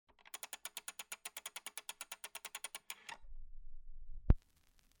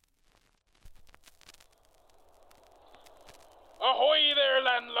Ahoy there,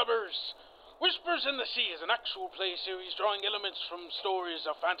 landlubbers! Whispers in the Sea is an actual play series drawing elements from stories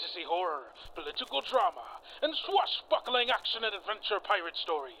of fantasy horror, political drama, and swashbuckling action and adventure pirate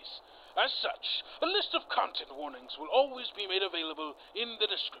stories. As such, a list of content warnings will always be made available in the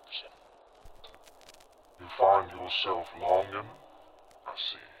description. You find yourself longing, I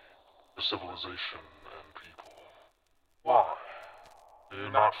see, for civilization and people. Why? Do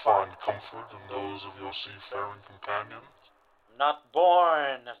you not find comfort in those of your seafaring companions? I'm not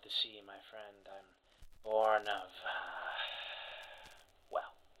born of the sea, my friend. I'm born of,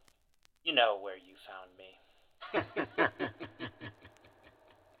 well, you know where you found me.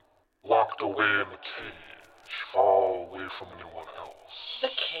 Locked away in a cage, far away from anyone else. The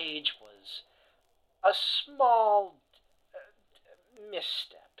cage was a small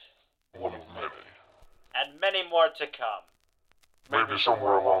misstep. One of many. And many more to come. Maybe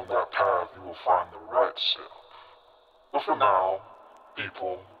somewhere along that path you will find the right self. But for now,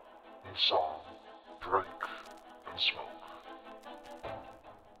 people and song, drink and smoke.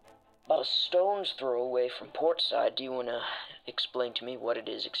 About a stone's throw away from Portside, do you want to explain to me what it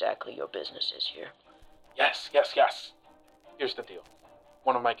is exactly your business is here? Yes. Here's the deal.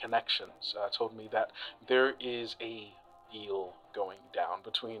 One of my connections told me that there is a deal going down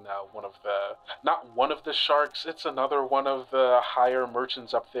between not one of the sharks, it's another one of the higher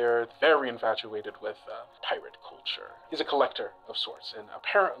merchants up there, very infatuated with pirate culture. He's a collector of sorts, and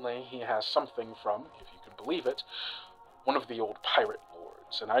apparently he has something from, if you can believe it, one of the old pirate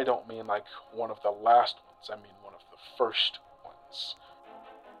lords. And I don't mean like one of the last ones, I mean one of the first ones.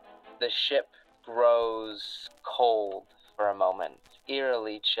 The ship grows cold for a moment,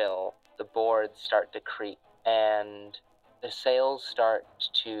 eerily chill. The boards start to creak, and the sails start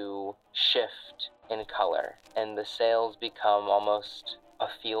to shift in color, and the sails become almost a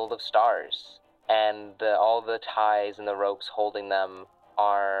field of stars. And all the ties and the ropes holding them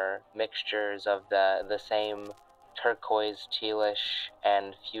are mixtures of the same turquoise, tealish,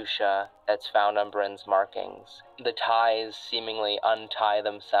 and fuchsia that's found on Bryn's markings. The ties seemingly untie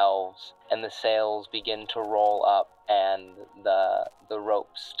themselves, and the sails begin to roll up, and the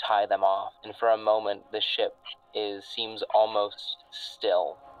ropes tie them off. And for a moment, the ship seems almost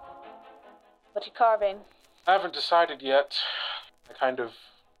still. What are you carving? I haven't decided yet. I kind of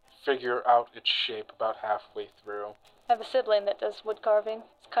figure out its shape about halfway through. I have a sibling that does wood carving.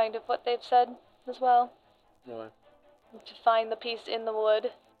 It's kind of what they've said as well. Really? To find the piece in the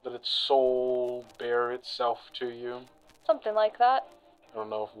wood. Let its soul bear itself to you. Something like that. I don't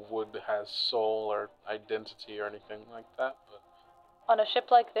know if wood has soul or identity or anything like that, but... On a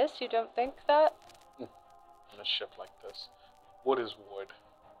ship like this, you don't think that? On a ship like this. Wood is wood.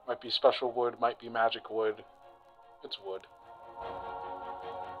 Might be special wood, might be magic wood. It's wood.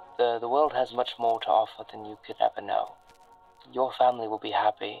 The world has much more to offer than you could ever know. Your family will be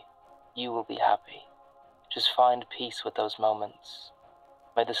happy. You will be happy. Just find peace with those moments.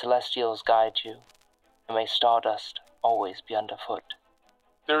 May the Celestials guide you, and may Stardust always be underfoot.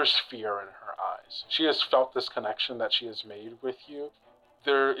 There is fear in her eyes. She has felt this connection that she has made with you.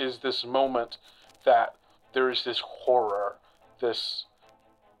 There is this moment that there is this horror,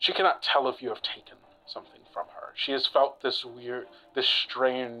 she cannot tell if you have taken something from her. She has felt this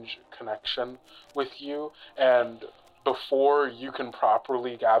strange connection with you, and before you can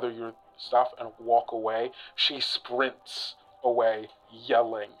properly gather your stuff and walk away, she sprints away,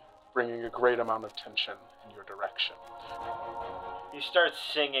 yelling, bringing a great amount of tension in your direction. He starts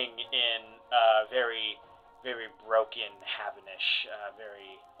singing in very, very broken Havanish,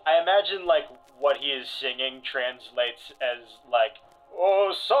 I imagine, like, what he is singing translates as, like,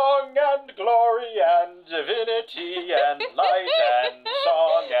 oh, song and glory and divinity and light and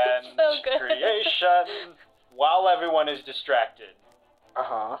song and So creation, while everyone is distracted.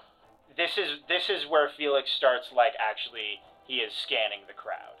 Uh-huh. This is where Felix starts, like, actually, he is scanning the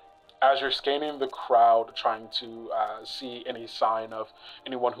crowd. As you're scanning the crowd, trying to see any sign of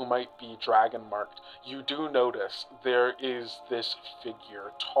anyone who might be dragon marked, you do notice there is this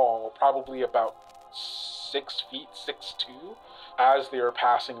figure, tall, probably about 6 feet, 6'2", as they are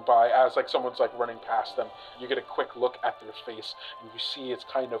passing by, as like someone's like running past them. You get a quick look at their face, and you see it's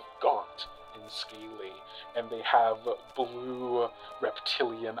kind of gaunt and scaly, and they have blue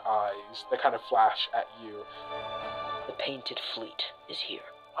reptilian eyes that kind of flash at you. The Painted Fleet is here.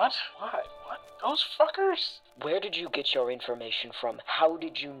 What? Why? What? Those fuckers? Where did you get your information from? How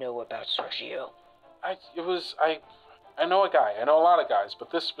did you know about Sergio? I know a guy. I know a lot of guys, but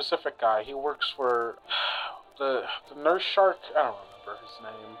this specific guy, he works for the nurse shark. I don't remember his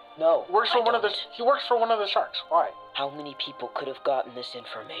name. No, He works for one of the sharks. Why? How many people could have gotten this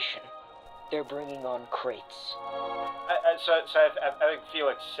information? They're bringing on crates. So I think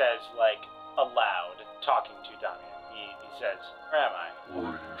Felix says, like, aloud, talking to Damian. He says, "Where am I?"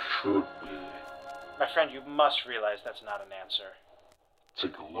 Where you should be. My friend, you must realize that's not an answer.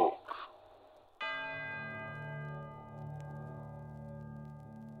 Take a look.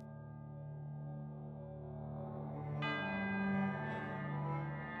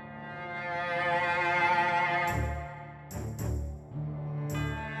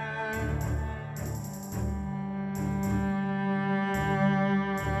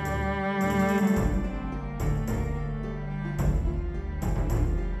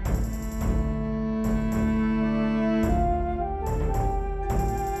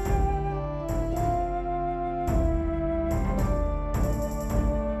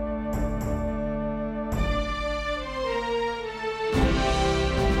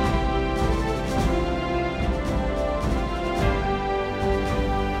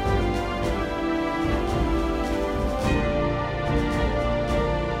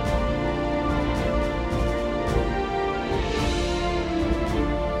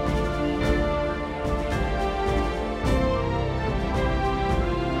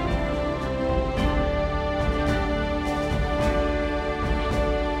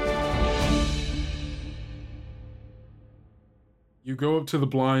 You go up to the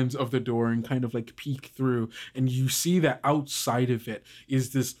blinds of the door and kind of like peek through, and you see that outside of it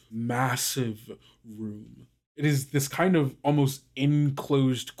is this massive room. It is this kind of almost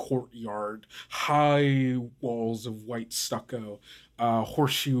enclosed courtyard, high walls of white stucco,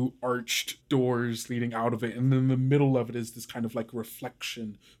 horseshoe arched doors leading out of it, and in the middle of it is this kind of like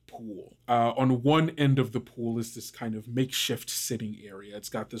reflection pool. On one end of the pool is this kind of makeshift sitting area. It's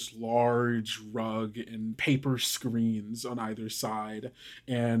got this large rug and paper screens on either side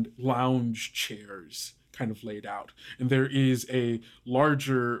and lounge chairs kind of laid out. And there is a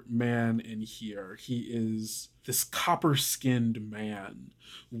larger man in here. He is this copper-skinned man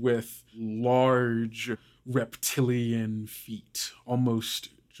with large reptilian feet, almost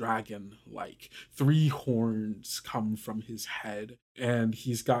dragon-like. 3 horns come from his head, and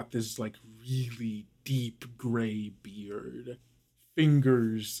he's got this like really deep gray beard,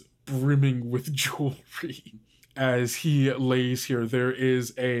 fingers brimming with jewelry. As he lays here, there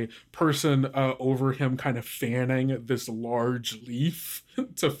is a person over him kind of fanning this large leaf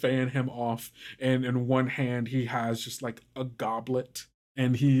to fan him off. And in one hand, he has just like a goblet.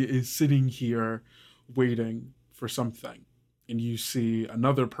 And he is sitting here waiting for something. And you see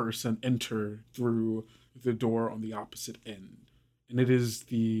another person enter through the door on the opposite end. And it is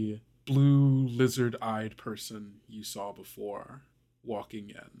the blue lizard-eyed person you saw before walking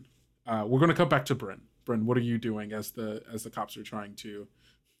in. We're going to come back to Bryn. Bryn, what are you doing as the cops are trying to,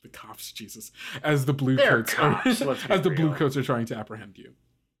 the cops, Jesus, as the blue They're coats cops, are, let's be as the blue real. coats are trying to apprehend you?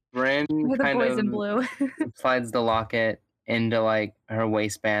 Bryn We're the kind boys of in blue. slides the locket into like her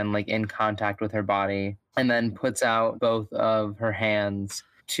waistband, like in contact with her body, and then puts out both of her hands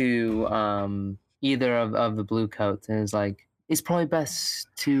to either of the blue coats and is like, "It's probably best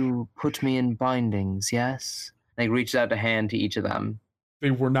to put me in bindings, yes?" Like reaches out a hand to each of them.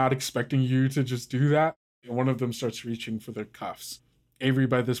 They were not expecting you to just do that. And one of them starts reaching for their cuffs. Avery,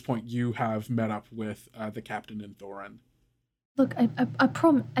 by this point, you have met up with the captain and Thorin. Look, I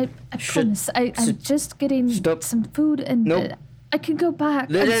promise. I'm just getting Stop. some food and Nope. I can go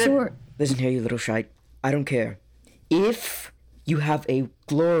back. I'm sure. Listen here, you little shite. I don't care. If you have a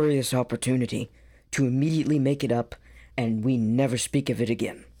glorious opportunity to immediately make it up and we never speak of it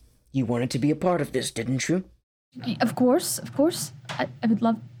again, you wanted to be a part of this, didn't you? Of course. I would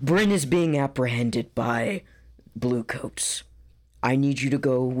love. Bryn is being apprehended by bluecoats. I need you to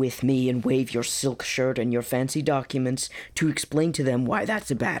go with me and wave your silk shirt and your fancy documents to explain to them why that's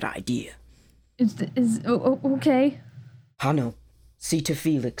a bad idea. Okay. Hano, see to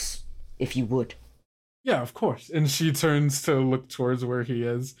Felix, if you would. Yeah, of course. And she turns to look towards where he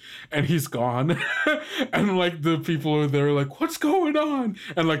is, and he's gone. And like the people are there like, what's going on?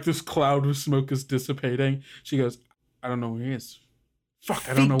 And like this cloud of smoke is dissipating. She goes, I don't know where he is. Fuck,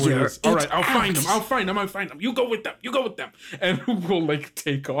 I don't know where he is. All right, I'll find him. You go with them. And we'll like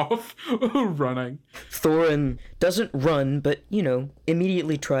take off running. Thorin doesn't run, but,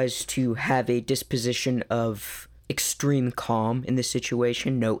 immediately tries to have a disposition of extreme calm in this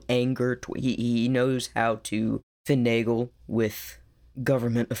situation. No anger. He knows how to finagle with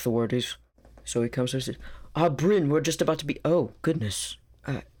government authorities. So he comes and says, Bryn, we're just about to be... Oh, goodness.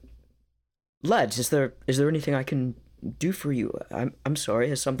 Lads, is there anything I can do for you? I'm sorry,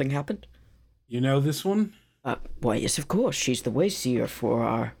 has something happened? You know this one? Why, yes, of course. She's the wayseer for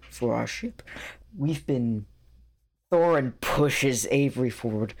our ship. We've been Thorin pushes Avery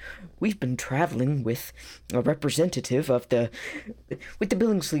forward. We've been traveling with a representative of the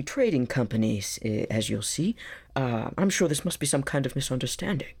Billingsley Trading Companies, as you'll see. I'm sure this must be some kind of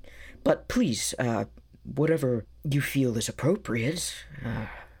misunderstanding. But please, whatever you feel is appropriate,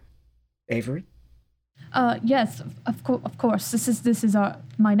 Avery? Yes, of course. This is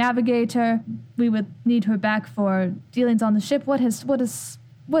my navigator. We would need her back for dealings on the ship. What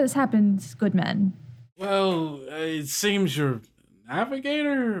has happened, good man? Well, it seems your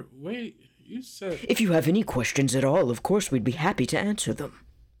navigator. Wait, you said If you have any questions at all, of course we'd be happy to answer them,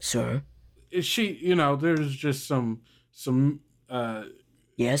 sir. is she? There's just some.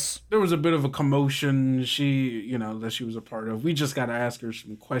 Yes? There was a bit of a commotion. She, that she was a part of. We just got to ask her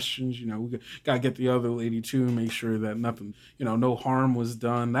some questions. We got to get the other lady too, make sure that nothing, no harm was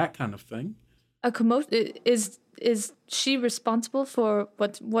done, that kind of thing. A commotion is she responsible for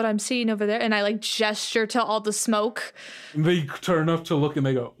what I'm seeing over there? And I like gesture to all the smoke. They turn up to look and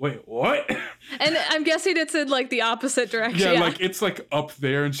they go, "Wait, what?" And I'm guessing it's in like the opposite direction. Yeah, like it's like up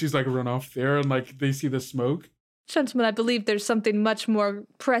there, and she's like run off there, and like they see the smoke. Gentlemen, I believe there's something much more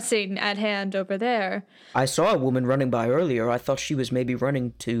pressing at hand over there. I saw a woman running by earlier. I thought she was maybe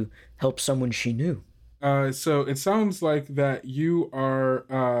running to help someone she knew. So it sounds like that you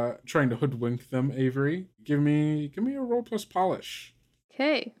are trying to hoodwink them, Avery. Give me a roll plus polish.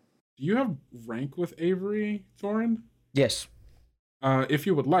 Okay. Do you have rank with Avery, Thorin? Yes. If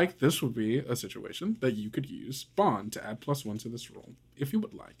you would like, this would be a situation that you could use Bond to add +1 to this roll, if you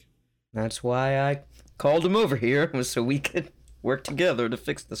would like. That's why I called him over here, was so we could work together to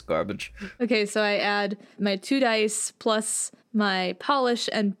fix this garbage. Okay, so I add my 2 dice plus my polish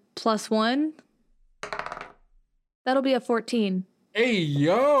and +1. That'll be a 14. Hey,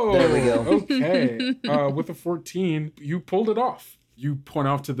 yo! There we go. Okay. With a 14, you pulled it off. You point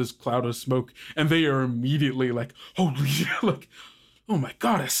off to this cloud of smoke, and they are immediately like, holy, like, oh my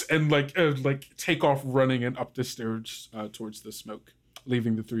goddess, and like take off running and up the stairs towards the smoke,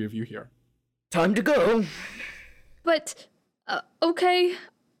 leaving the three of you here. Time to go. But, okay,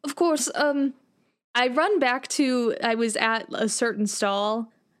 of course, I run back to, I was at a certain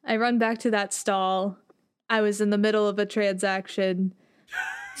stall. I run back to that stall. I was in the middle of a transaction.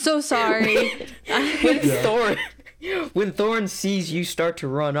 So sorry. When Thorin sees you start to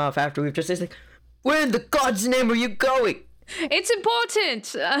run off after we've just said, like, where in the God's name are you going? It's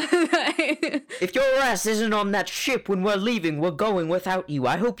important. If your ass isn't on that ship when we're leaving, we're going without you.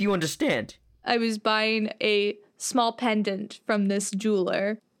 I hope you understand. I was buying a small pendant from this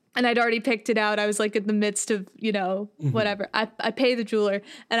jeweler, and I'd already picked it out. I was like in the midst of, whatever. I pay the jeweler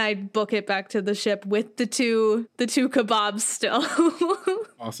and I book it back to the ship with the two kebabs still.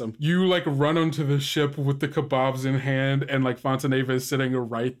 Awesome. You like run onto the ship with the kebabs in hand, and like Fontaneva is sitting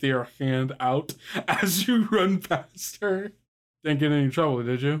right there, hand out, as you run past her. Didn't get in any trouble,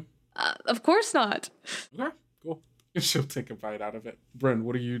 did you? Of course not. Okay, cool. She'll take a bite out of it. Bryn,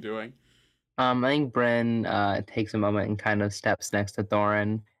 what are you doing? I think Bryn takes a moment and kind of steps next to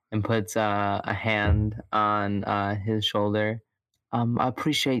Thorin and puts a hand on his shoulder. I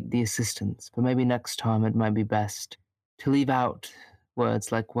appreciate the assistance, but maybe next time it might be best to leave out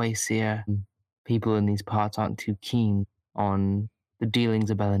words like Waysir. People in these parts aren't too keen on the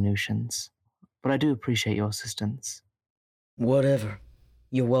dealings of Belanusians. But I do appreciate your assistance. Whatever.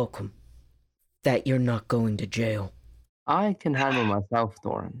 You're welcome. That you're not going to jail. I can handle myself,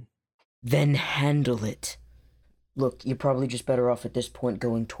 Thorin. Then handle it. Look, you're probably just better off at this point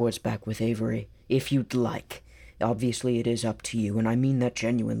going towards back with Avery, if you'd like. Obviously, it is up to you, and I mean that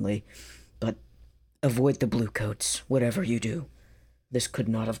genuinely. But avoid the bluecoats, whatever you do. This could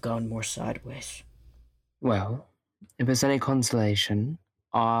not have gone more sideways. Well, if it's any consolation,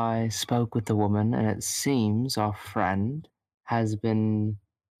 I spoke with the woman, and it seems our friend has been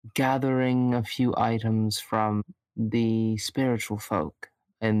gathering a few items from the spiritual folk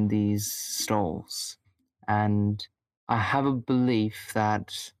in these stalls. And I have a belief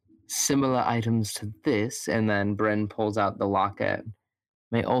that similar items to this, and then Bryn pulls out the locket,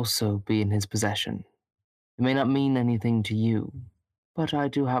 may also be in his possession. It may not mean anything to you, but I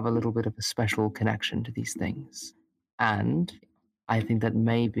do have a little bit of a special connection to these things. And I think that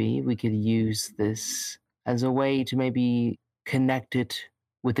maybe we could use this as a way to maybe connect it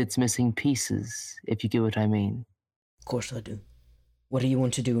with its missing pieces, if you get what I mean. Of course I do. What do you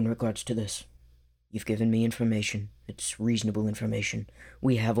want to do in regards to this? You've given me information. It's reasonable information.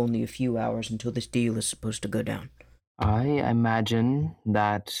 We have only a few hours until this deal is supposed to go down. I imagine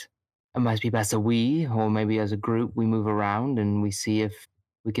that it might be best that we, or maybe as a group, we move around and we see if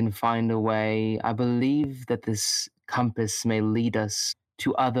we can find a way. I believe that this compass may lead us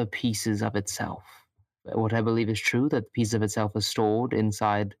to other pieces of itself. what I believe is true, that the piece of itself is stored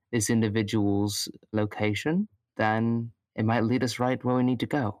inside this individual's location, then it might lead us right where we need to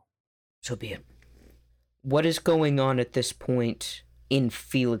go. So be it. What is going on at this point in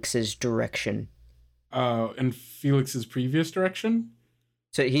Felix's direction? In Felix's previous direction?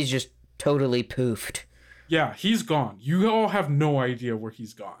 So he's just totally poofed. Yeah, he's gone. You all have no idea where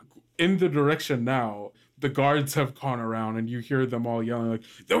he's gone. In the direction now, the guards have gone around and you hear them all yelling like,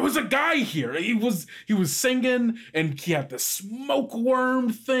 there was a guy here. He was singing and he had the smoke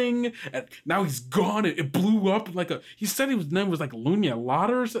worm thing and now he's gone. It blew up he said his name was like Lunia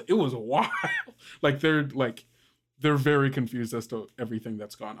Lotta or something. It was wild. They're very confused as to everything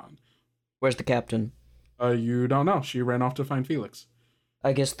that's gone on. Where's the captain? You don't know. She ran off to find Felix.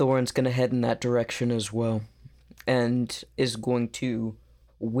 I guess Thorin's gonna head in that direction as well. And is going to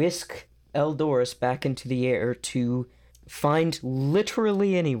whisk Eldoris back into the air to find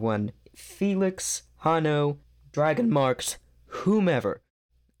literally anyone. Felix, Hano, Dragon Marks, whomever.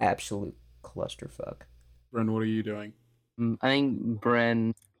 Absolute clusterfuck. Bren, what are you doing? I think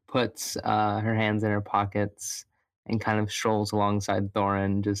Bryn puts her hands in her pockets and kind of strolls alongside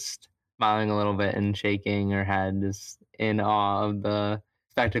Thorin, just smiling a little bit and shaking her head, just in awe of the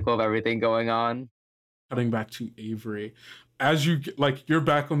spectacle of everything going on. Cutting back to Avery. As you, you're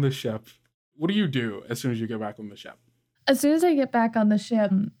back on the ship. What do you do as soon as you get back on the ship? As soon as I get back on the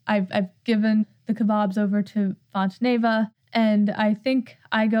ship, I've given the kebabs over to Fonteneva, and I think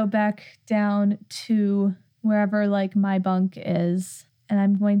I go back down to wherever my bunk is, and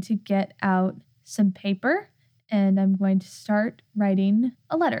I'm going to get out some paper, and I'm going to start writing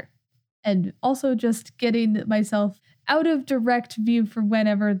a letter. And also just getting myself out of direct view for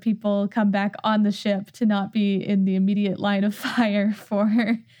whenever people come back on the ship to not be in the immediate line of fire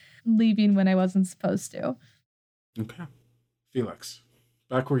for leaving when I wasn't supposed to. Okay. Felix,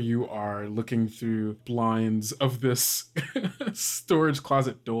 back where you are looking through blinds of this storage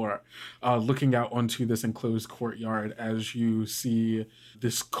closet door, looking out onto this enclosed courtyard as you see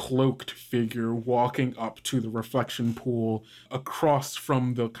this cloaked figure walking up to the reflection pool across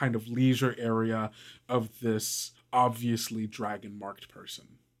from the kind of leisure area of this obviously dragon-marked person.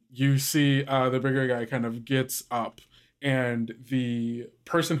 You see the bigger guy kind of gets up, and the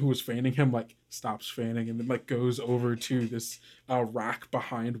person who was fanning him stops fanning and then goes over to this rack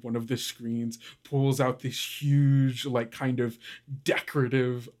behind one of the screens, pulls out this huge kind of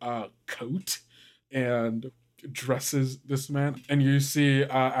decorative coat and dresses this man. And you see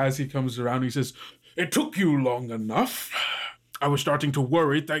as he comes around, he says, "It took you long enough. I was starting to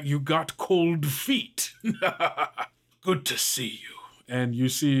worry that you got cold feet. Good to see you." And you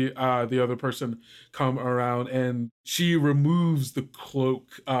see the other person come around, and she removes the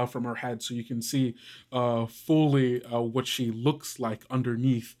cloak from her head so you can see fully what she looks like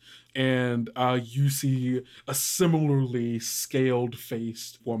underneath. And you see a similarly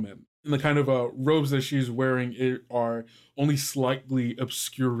scaled-faced woman. And the kind of robes that she's wearing are only slightly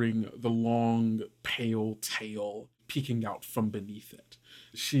obscuring the long, pale tail peeking out from beneath it.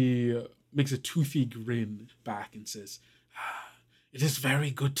 She makes a toothy grin back and says, "It is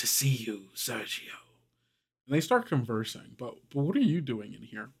very good to see you, Sergio." And they start conversing, but what are you doing in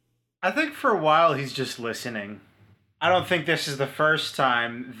here? I think for a while he's just listening. I don't think this is the first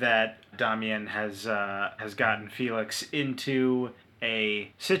time that Damian has gotten Felix into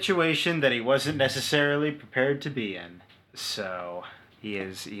a situation that he wasn't necessarily prepared to be in. So he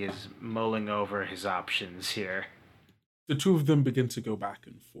is mulling over his options here. The two of them begin to go back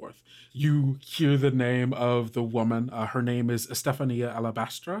and forth. You hear the name of the woman. Her name is Estefania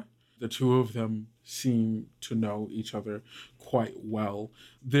Alabastra. The two of them seem to know each other quite well.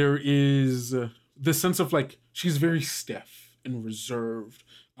 There is the sense of she's very stiff and reserved,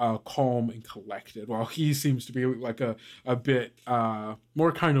 calm and collected, while he seems to be a bit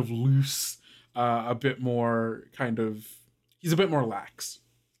more kind of loose, a bit more he's a bit more lax.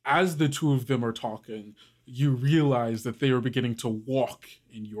 As the two of them are talking, you realize that they are beginning to walk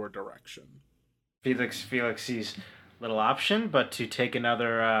in your direction. Felix sees little option but to take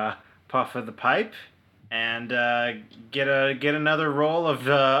another puff of the pipe and get another roll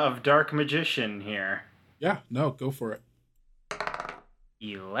of dark magician here. Yeah, no, go for it.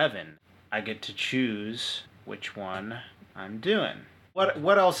 11. I get to choose which one I'm doing.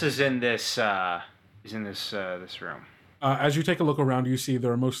 What else is in this this room? As you take a look around, you see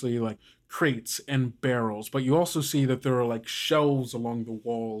there are mostly crates and barrels, but you also see that there are shelves along the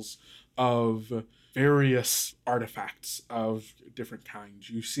walls of various artifacts of different kinds.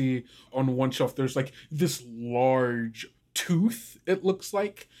 You see on one shelf there's this large tooth, it looks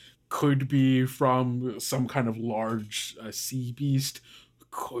like. Could be from some kind of large sea beast,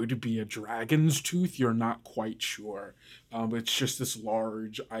 could be a dragon's tooth. You're not quite sure. It's just this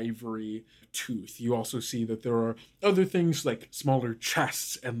large ivory tooth. You also see that there are other things like smaller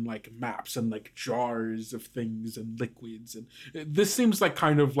chests and like maps and like jars of things and liquids. And this seems like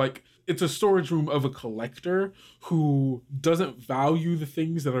kind of like it's a storage room of a collector who doesn't value the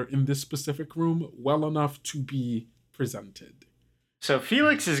things that are in this specific room well enough to be presented. So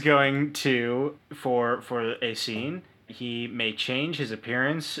Felix is going to, for a scene, he may change his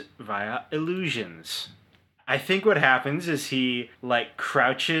appearance via illusions. I think what happens is he, like,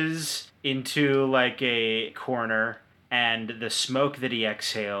 crouches into, like, a corner, and the smoke that he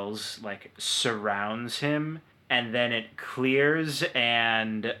exhales, like, surrounds him, and then it clears,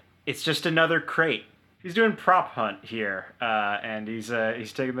 and it's just another crate. He's doing prop hunt here, and he's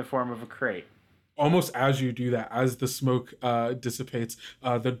taking the form of a crate. Almost as you do that, as the smoke dissipates,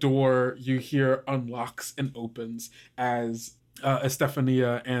 the door you hear unlocks and opens as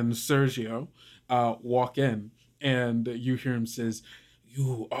Estefania and Sergio walk in, and you hear him says,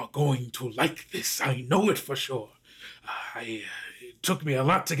 "You are going to like this. I know it for sure. It took me a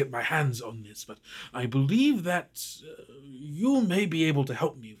lot to get my hands on this, but I believe that you may be able to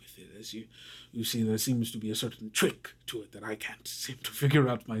help me with it. As you see, there seems to be a certain trick to it that I can't seem to figure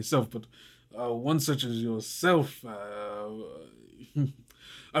out myself, but one such as yourself,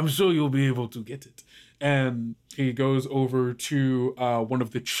 I'm sure you'll be able to get it." And he goes over to one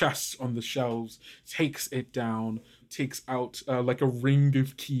of the chests on the shelves, takes it down, takes out like a ring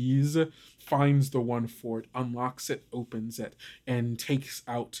of keys, finds the one for it, unlocks it, opens it, and takes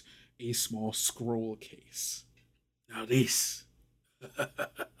out a small scroll case. Now this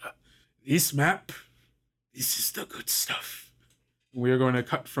map, this is the good stuff. We are going to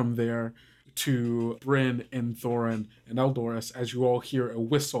cut from there to Bryn and Thorin and Eldoris as you all hear a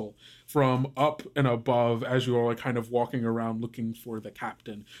whistle from up and above as you all are kind of walking around looking for the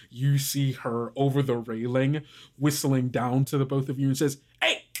captain. You see her over the railing whistling down to the both of you and says,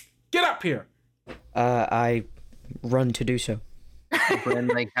 "Hey, get up here!" I run to do so. Bryn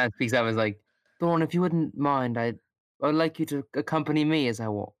like kind of speaks up as like, "Thorin, if you wouldn't mind, I'd like you to accompany me as I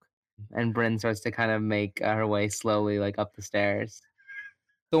walk." And Bryn starts to kind of make her way slowly like up the stairs.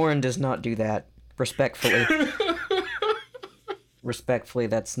 Thorin does not do that. Respectfully. Respectfully,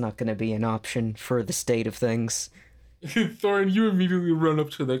 that's not going to be an option for the state of things. Thorin, you immediately run up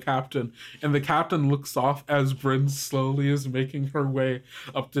to the captain, and the captain looks off as Bryn slowly is making her way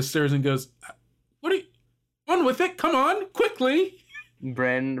up the stairs and goes, "What are you... On with it, come on, quickly!"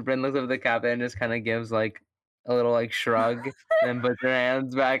 Bryn looks up at the captain and just kind of gives like a little like shrug and puts her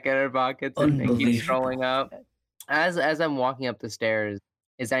hands back in her pockets and keeps strolling up. As I'm walking up the stairs,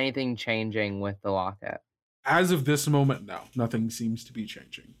 is anything changing with the locket? As of this moment, no. Nothing seems to be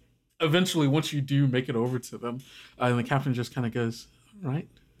changing. Eventually, once you do make it over to them, the captain just kind of goes, "All right,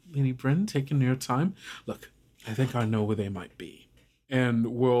 Lady Bryn, taking your time. Look, I think I know where they might be." And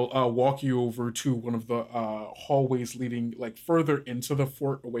we'll walk you over to one of the hallways leading like further into the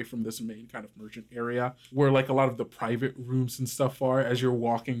fort, away from this main kind of merchant area where like a lot of the private rooms and stuff are. As you're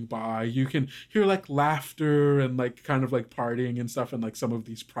walking by, you can hear like laughter and like kind of like partying and stuff in like some of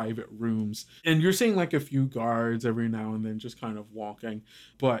these private rooms. And you're seeing like a few guards every now and then just kind of walking.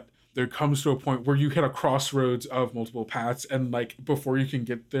 But there comes to a point where you hit a crossroads of multiple paths, and like before you can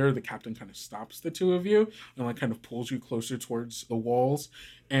get there, the captain kind of stops the two of you and like kind of pulls you closer towards the walls,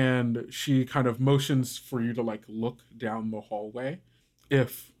 and she kind of motions for you to like look down the hallway.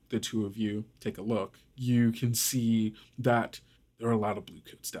 If the two of you take a look, you can see that there are a lot of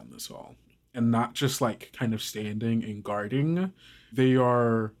bluecoats down this hall, and not just like kind of standing and guarding. They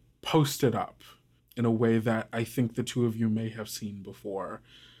are posted up in a way that I think the two of you may have seen before.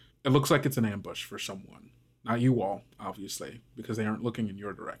 It looks like it's an ambush for someone. Not you all, obviously, because they aren't looking in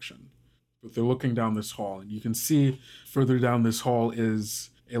your direction. But they're looking down this hall, and you can see further down this hall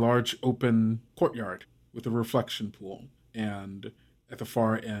is a large open courtyard with a reflection pool. And at the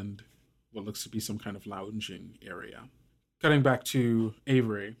far end, what looks to be some kind of lounging area. Cutting back to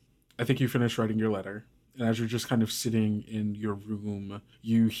Avery, I think you finished writing your letter. And as you're just kind of sitting in your room,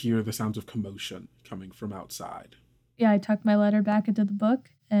 you hear the sounds of commotion coming from outside. Yeah, I tuck my letter back into the book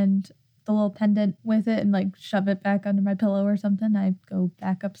and the little pendant with it and like shove it back under my pillow or something. I go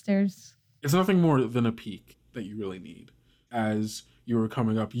back upstairs. It's nothing more than a peek that you really need. As you are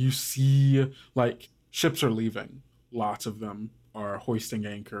coming up, you see like ships are leaving. Lots of them are hoisting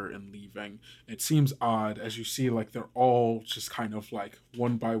anchor and leaving. It seems odd as you see like they're all just kind of like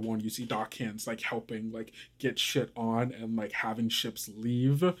one by one. You see dockhands like helping like get shit on and like having ships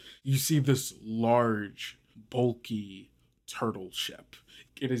leave. You see this large, bulky turtle ship.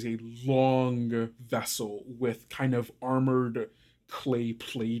 It is a long vessel with kind of armored clay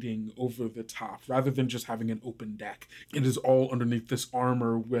plating over the top, rather than just having an open deck. It is all underneath this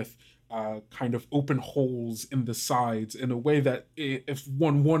armor with kind of open holes in the sides in a way that if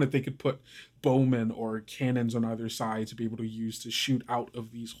one wanted, they could put bowmen or cannons on either side to be able to use to shoot out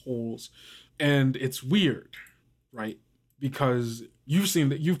of these holes. And it's weird, right? Because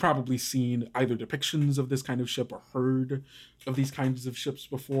you've probably seen either depictions of this kind of ship or heard of these kinds of ships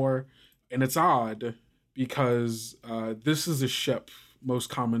before. And it's odd because this is a ship most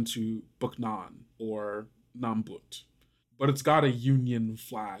common to Buknan or Nambut, but it's got a Union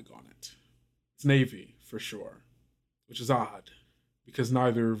flag on it. It's Navy, for sure, which is odd because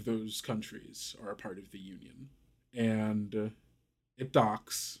neither of those countries are a part of the Union. And it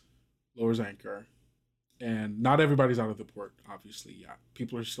docks, lowers anchor, and not everybody's out of the port, obviously, yet.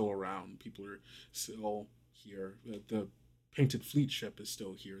 People are still around. People are still here. The Painted Fleet ship is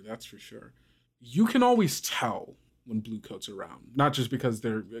still here, that's for sure. You can always tell when Bluecoats are around, not just because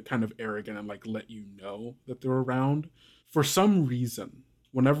they're kind of arrogant and like let you know that they're around. For some reason,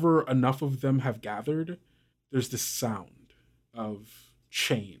 whenever enough of them have gathered, there's this sound of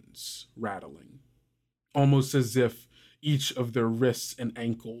chains rattling, almost as if each of their wrists and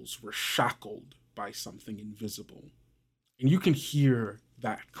ankles were shackled by something invisible. And you can hear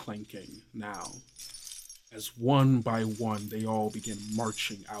that clanking now, as one by one they all begin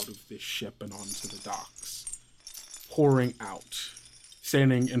marching out of this ship and onto the docks, pouring out,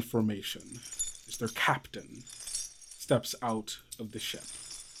 standing in formation, as their captain steps out of the ship.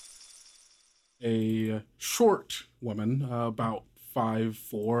 A short woman, about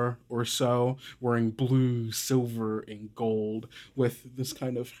 5'4" or so, wearing blue, silver, and gold, with this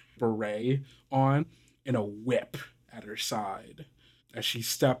kind of beret on and a whip at her side, as she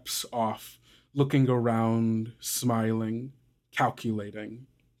steps off, looking around, smiling, calculating.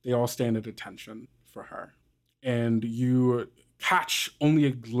 They all stand at attention for her. And you catch only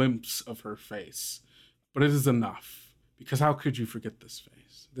a glimpse of her face, but it is enough, because how could you forget this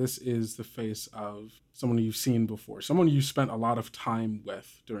face? This is the face of someone you've seen before, someone you spent a lot of time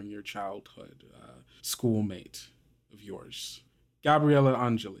with during your childhood, schoolmate of yours, Gabriella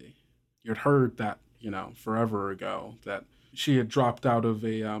Angeli. You'd heard that, forever ago, that she had dropped out of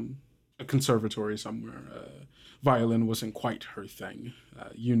a conservatory somewhere. Violin wasn't quite her thing.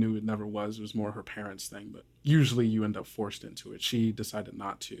 You knew it never was. It was more her parents' thing, but usually you end up forced into it. She decided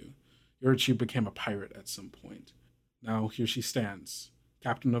not to. You heard she became a pirate at some point. Now here she stands,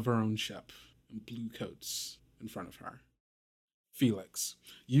 captain of her own ship, and Bluecoats in front of her. Felix,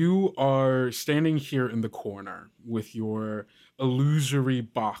 you are standing here in the corner with your illusory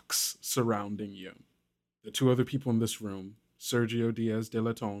box surrounding you. The two other people in this room, Sergio Diaz de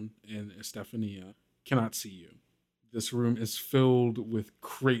Laton and Estefania, cannot see you. This room is filled with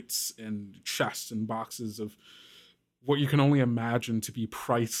crates and chests and boxes of what you can only imagine to be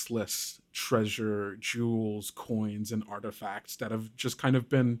priceless treasure, jewels, coins, and artifacts that have just kind of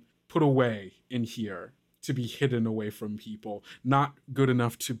been put away in here to be hidden away from people, not good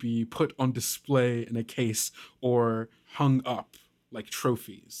enough to be put on display in a case or hung up like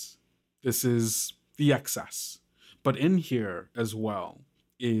trophies. This is the excess. But in here as well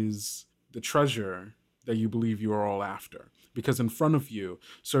is the treasure that you believe you are all after. Because in front of you,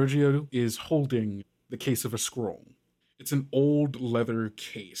 Sergio is holding the case of a scroll. It's an old leather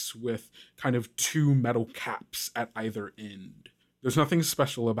case with kind of two metal caps at either end. There's nothing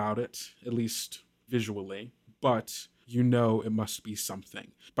special about it, at least visually, but you know it must be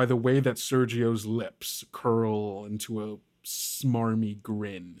something by the way that Sergio's lips curl into a smarmy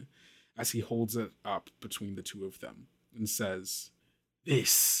grin as he holds it up between the two of them and says,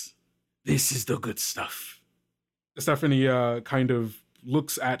 This is the good stuff. Stephanie kind of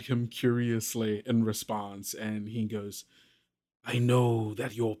looks at him curiously in response, and he goes, I know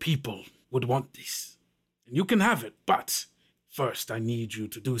that your people would want this, and you can have it, but first I need you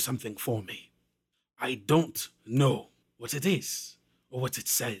to do something for me. I don't know what it is or what it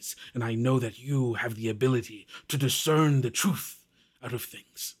says, and I know that you have the ability to discern the truth out of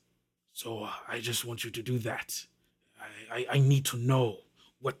things. So I just want you to do that. I need to know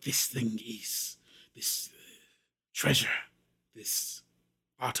what this thing is, this treasure, this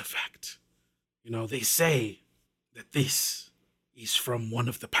artifact. They say that this is from one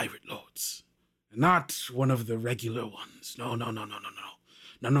of the pirate lords, not one of the regular ones. No.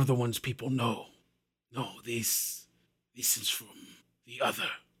 None of the ones people know. No, this is from the other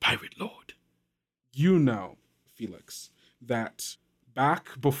pirate lord. You know, Felix, that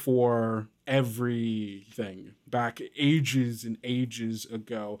back before everything back ages and ages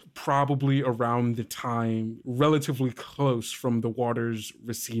ago, probably around the time relatively close from the waters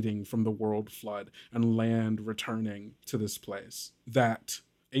receding from the world flood and land returning to this place, that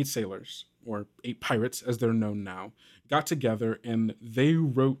 8 sailors, or 8 pirates as they're known now, got together and they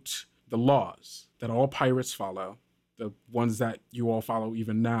wrote the laws that all pirates follow, the ones that you all follow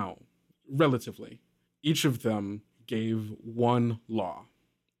even now, relatively. Each of them gave one law,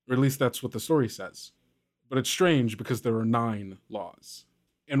 or at least that's what the story says. But it's strange because there are 9 laws.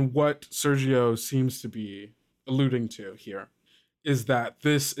 And what Sergio seems to be alluding to here is that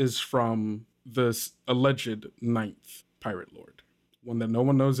this is from this alleged 9th pirate lord, one that no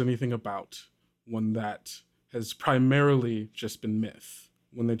one knows anything about, one that has primarily just been myth,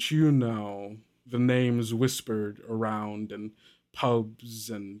 one that you know the names whispered around in pubs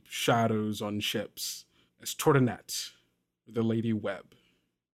and shadows on ships as Tordanet, the Lady Webb.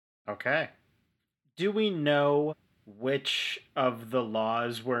 Okay. Do we know which of the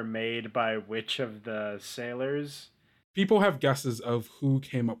laws were made by which of the sailors? People have guesses of who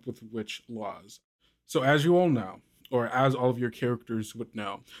came up with which laws. So as you all know, or as all of your characters would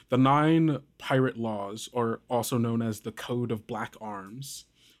know, the 9 pirate laws, or also known as the Code of Black Arms,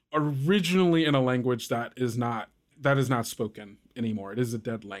 originally in a language that is not spoken anymore. It is a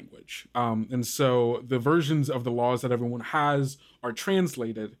dead language. And so the versions of the laws that everyone has are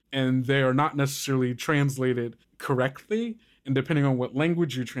translated, and they are not necessarily translated correctly. And depending on what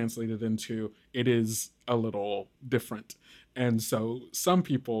language you translate it into, it is a little different. And so some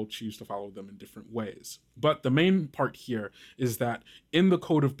people choose to follow them in different ways. But the main part here is that in the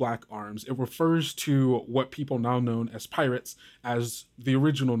Code of Black Arms, it refers to what people now known as pirates as the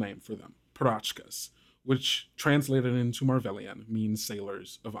original name for them, Pirachkas, which translated into Marvellian means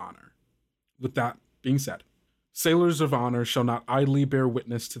sailors of honor. With that being said, sailors of honor shall not idly bear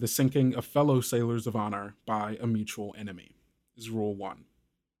witness to the sinking of fellow sailors of honor by a mutual enemy, is Rule 1.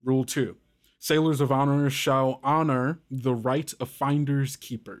 Rule 2. Sailors of honor shall honor the right of finders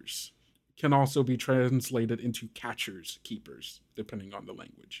keepers. Can also be translated into catchers keepers, depending on the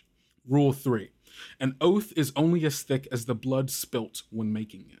language. Rule 3. An oath is only as thick as the blood spilt when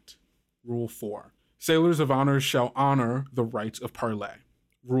making it. Rule 4. Sailors of honor shall honor the right of parley.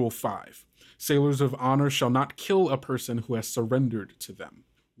 Rule 5. Sailors of honor shall not kill a person who has surrendered to them.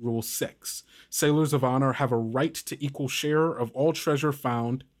 Rule 6. Sailors of honor have a right to equal share of all treasure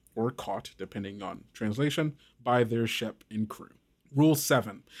found or caught, depending on translation, by their ship and crew. Rule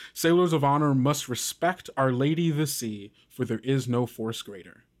 7. Sailors of honor must respect Our Lady the Sea, for there is no force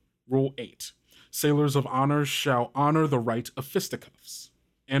greater. Rule 8. Sailors of honor shall honor the right of fisticuffs.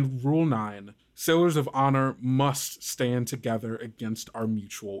 And Rule 9. Sailors of honor must stand together against our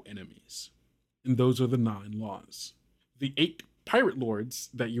mutual enemies. And those are the 9 laws. The 8 pirate lords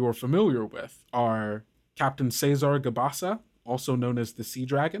that you are familiar with are Captain Cesar Gabasa, also known as the Sea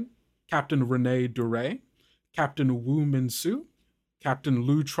Dragon, Captain Rene Duray, Captain Wu Minsu, Captain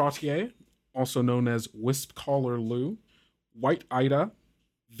Lou Trottier, also known as Wisp Caller Lou, White Ida,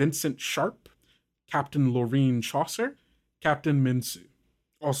 Vincent Sharp, Captain Laureen Chaucer, Captain Minsu,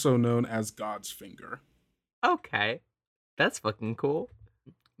 also known as God's Finger. Okay, that's fucking cool.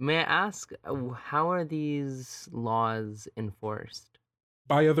 May I ask, how are these laws enforced?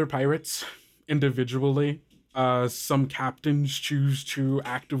 By other pirates, individually. Some captains choose to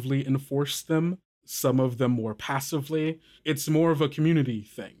actively enforce them, some of them more passively. It's more of a community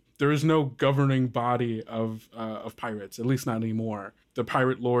thing. There is no governing body of pirates, at least not anymore. The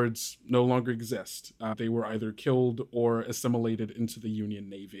pirate lords no longer exist. They were either killed or assimilated into the Union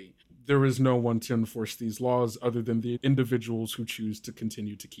Navy. There is no one to enforce these laws other than the individuals who choose to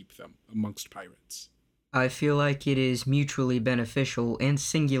continue to keep them amongst pirates. I feel like it is mutually beneficial and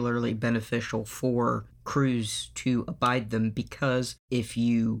singularly beneficial for crews to abide them, because if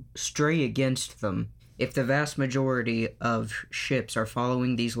you stray against them, if the vast majority of ships are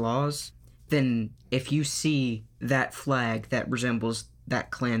following these laws, then if you see that flag that resembles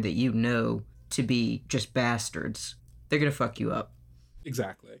that clan that you know to be just bastards, they're gonna fuck you up.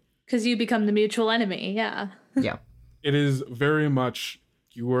 Exactly. Because you become the mutual enemy, yeah. Yeah. It is very much,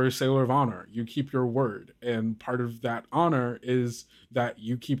 you are a sailor of honor. You keep your word. And part of that honor is that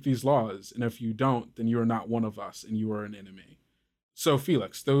you keep these laws. And if you don't, then you are not one of us and you are an enemy. So,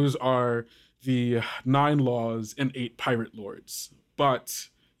 Felix, those are the 9 laws and 8 pirate lords. But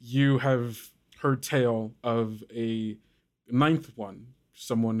you have heard tale of a 9th one,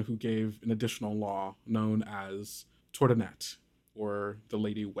 someone who gave an additional law known as Tordanet, or the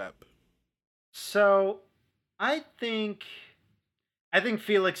Lady Webb. So, I think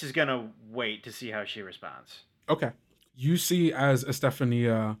Felix is gonna wait to see how she responds. Okay. You see as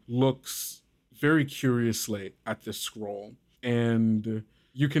Estefania looks very curiously at this scroll. And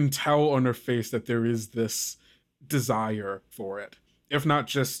you can tell on her face that there is this desire for it. If not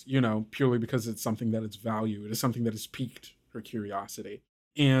just, purely because it's something that is valued, it is something that has piqued her curiosity.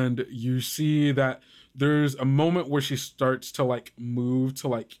 And you see that there's a moment where she starts to move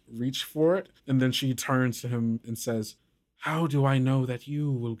to reach for it. And then she turns to him and says, "How do I know that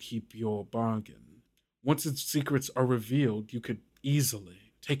you will keep your bargain? Once its secrets are revealed, you could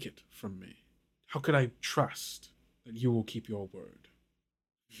easily take it from me. How could I trust that you will keep your word?"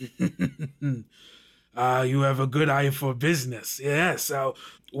 You have a good eye for business. Yes,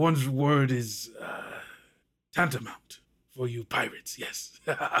 one's word is tantamount for you pirates. Yes,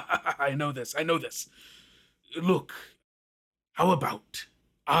 I know this. Look, how about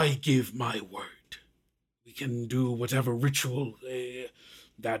I give my word? We can do whatever ritual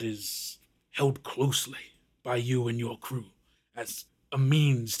that is held closely by you and your crew as a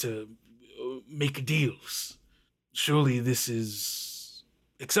means to make deals. Surely this is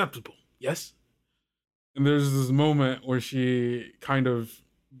acceptable, yes? And there's this moment where she kind of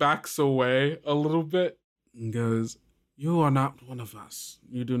backs away a little bit and goes, "You are not one of us.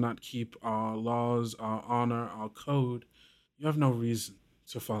 You do not keep our laws, our honor, our code. You have no reason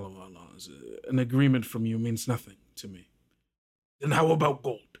to follow our laws. An agreement from you means nothing to me." "Then how about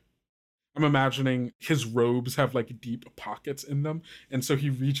gold?" I'm imagining his robes have deep pockets in them. And so he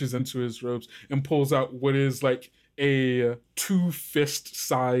reaches into his robes and pulls out what is a 2-fist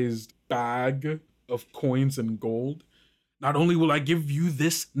sized bag of coins and gold. "Not only will I give you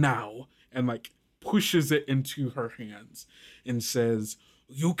this now," and pushes it into her hands and says,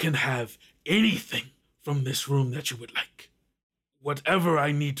 "You can have anything from this room that you would like. Whatever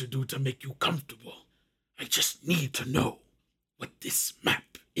I need to do to make you comfortable. I just need to know what this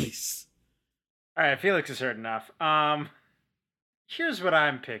map is." All right, Felix has heard enough. Here's what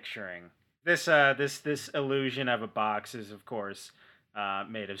I'm picturing. This illusion of a box is, of course,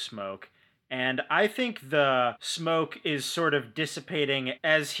 made of smoke. And I think the smoke is sort of dissipating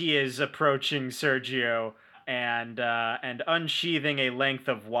as he is approaching Sergio and unsheathing a length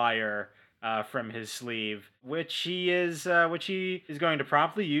of wire from his sleeve, which he is going to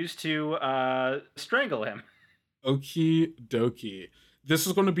promptly use to strangle him. Okie dokie. This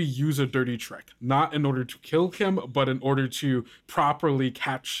is going to be use a dirty trick, not in order to kill him, but in order to properly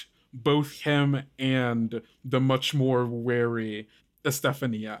catch both him and the much more wary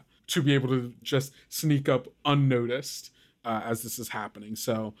Estefania, to be able to just sneak up unnoticed as this is happening.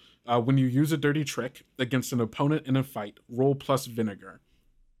 So when you use a dirty trick against an opponent in a fight, roll plus vinegar.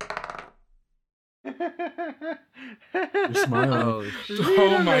 You're smiling.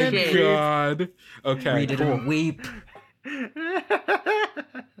 Oh my god. Okay, Read it cool. and weep.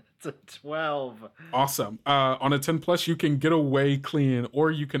 It's a 12. Awesome. On a 10 plus, you can get away clean, or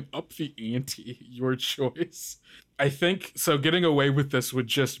you can up the ante. Your choice. I think so. Getting away with this would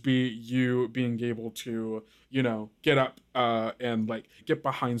just be you being able to, get up and get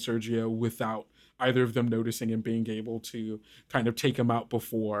behind Sergio without either of them noticing and being able to kind of take him out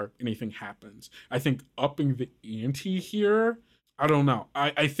before anything happens. I think upping the ante here, I don't know.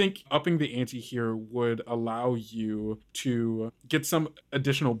 I think upping the ante here would allow you to get some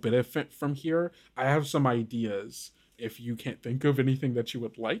additional benefit from here. I have some ideas if you can't think of anything that you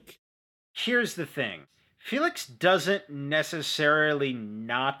would like. Here's the thing. Felix doesn't necessarily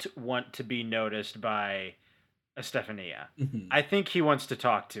not want to be noticed by Estefania. Mm-hmm. I think he wants to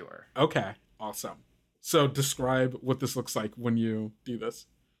talk to her. Okay, awesome. So describe what this looks like when you do this.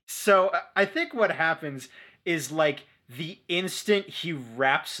 So I think what happens is the instant he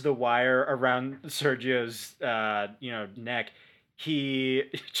wraps the wire around Sergio's neck, he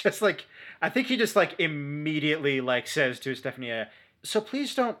just I think he just immediately says to Estefania, "So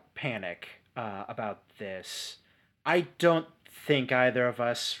please don't panic about this. I don't think either of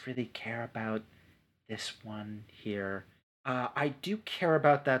us really care about this one here. I do care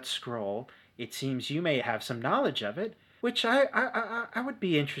about that scroll. It seems you may have some knowledge of it, which I would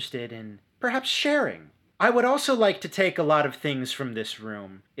be interested in perhaps sharing. I would also like to take a lot of things from this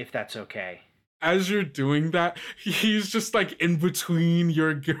room, if that's okay." As you're doing that, he's just in between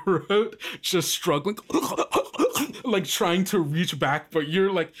your throat, just struggling, trying to reach back, but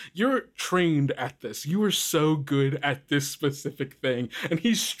you're trained at this. You are so good at this specific thing, and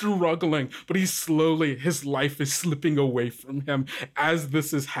he's struggling, but his life is slipping away from him as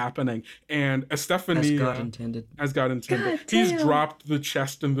this is happening. And Estefania, as God intended, he's dropped the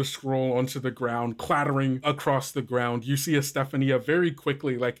chest and the scroll onto the ground, clattering across the ground. You see Estefania very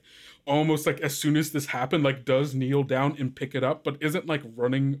quickly, almost as soon as this happened, does kneel down and pick it up, but isn't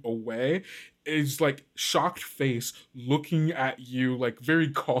running away. is like shocked face looking at you, like very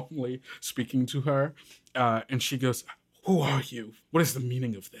calmly speaking to her. And she goes, "Who are you? What is the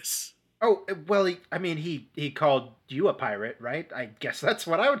meaning of this?" Oh, well, he called you a pirate, right? I guess that's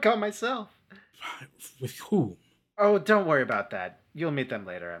what I would call myself. With whom? Oh, don't worry about that. You'll meet them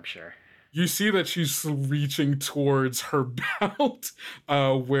later, I'm sure. You see that she's reaching towards her belt,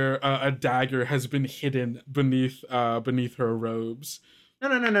 where a dagger has been hidden beneath her robes. No,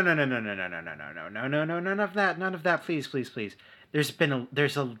 none of that, please. There's been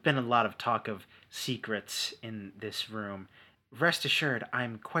a lot of talk of secrets in this room. Rest assured,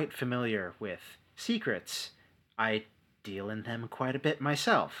 I'm quite familiar with secrets. I deal in them quite a bit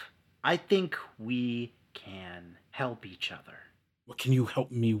myself. I think we can help each other. What can you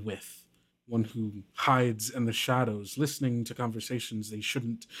help me with? One who hides in the shadows, listening to conversations they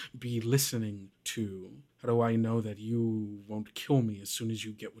shouldn't be listening to. How do I know that you won't kill me as soon as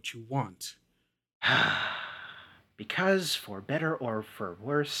you get what you want? Because, for better or for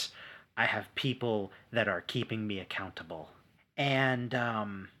worse, I have people that are keeping me accountable. And,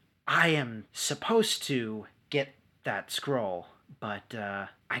 I am supposed to get that scroll, but,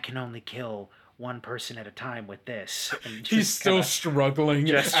 I can only kill one person at a time with this. And he's still struggling.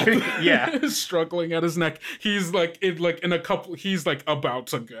 Yeah. Struggling at his neck. He's like, he's like about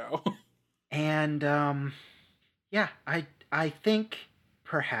to go. And, yeah, I think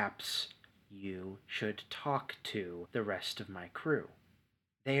perhaps you should talk to the rest of my crew.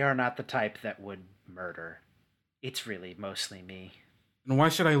 They are not the type that would murder. It's really mostly me. And why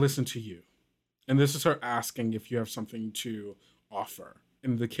should I listen to you? And this is her asking if you have something to offer,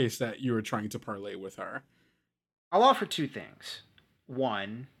 in the case that you were trying to parlay with her. I'll offer two things.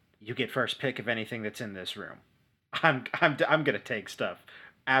 One, you get first pick of anything that's in this room. I'm gonna take stuff,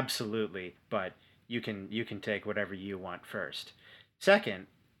 absolutely, but you can take whatever you want first. Second,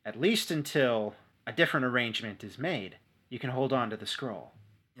 at least until a different arrangement is made, you can hold on to the scroll.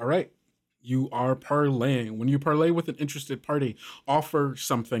 All right. You are parlaying. When you parlay with an interested party, offer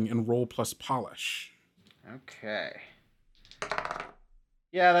something and roll plus polish. Okay.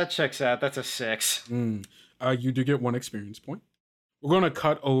 Yeah, that checks out. That's a 6. You do get 1 experience point. We're going to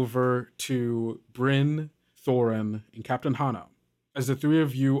cut over to Bryn, Thorin, and Captain Hano. As the three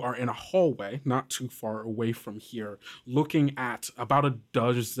of you are in a hallway, not too far away from here, looking at about a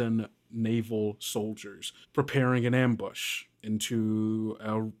dozen naval soldiers preparing an ambush into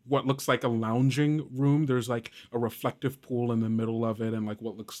what looks like a lounging room. There's like a reflective pool in the middle of it and like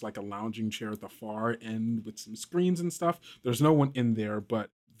what looks like a lounging chair at the far end with some screens and stuff. There's no one in there,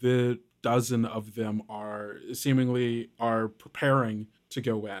 but the dozen of them are preparing to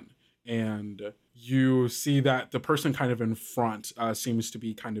go in. And you see that the person kind of in front seems to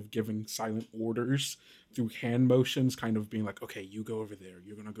be kind of giving silent orders through hand motions, kind of being like, okay, you go over there,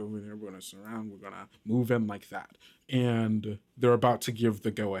 you're going to go over there, we're going to surround, we're going to move in like that. And they're about to give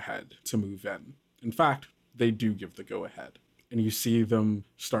the go-ahead to move in. In fact, they do give the go-ahead. And you see them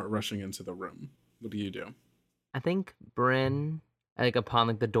start rushing into the room. What do you do? I think Bryn, like upon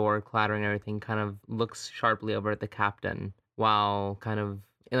like the door clattering and everything, kind of looks sharply over at the captain while kind of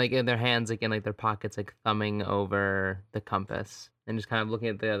like in their hands, like in like their pockets, like thumbing over the compass and just kind of looking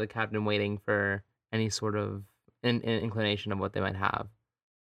at the captain, waiting for any sort of inclination of what they might have.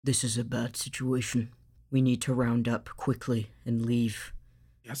 This is a bad situation. We need to round up quickly and leave.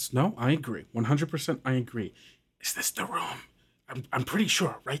 Yes, no, I agree. 100% I agree. Is this the room? I'm pretty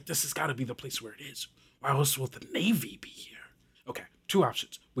sure, right? This has got to be the place where it is. Why else will the Navy be here? Okay, 2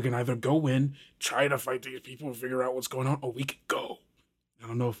 options. We can either go in, try to fight these people and figure out what's going on, or we could go. I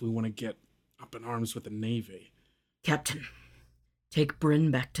don't know if we want to get up in arms with the Navy. Captain, take Bryn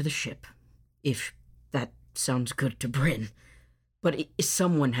back to the ship. If that sounds good to Bryn. But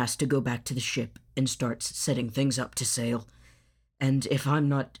someone has to go back to the ship and start setting things up to sail. And if I'm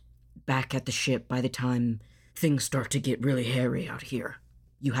not back at the ship by the time things start to get really hairy out here,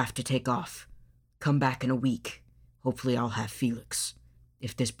 you have to take off. Come back in a week. Hopefully I'll have Felix,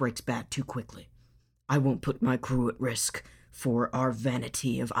 if this breaks bad too quickly. I won't put my crew at risk for our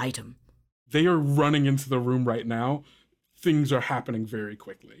vanity of item. They are running into the room right now. Things are happening very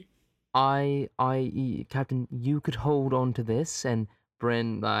quickly. Captain, you could hold on to this, and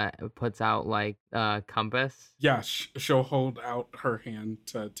Bryn puts out like a compass. Yeah, she'll hold out her hand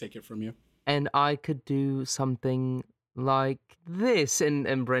to take it from you. And I could do something like this,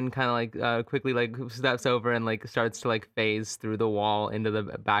 and Bryn kind of like quickly like steps over and like starts to like phase through the wall into the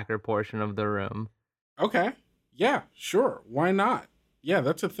backer portion of the room. Okay, yeah, sure, why not? Yeah,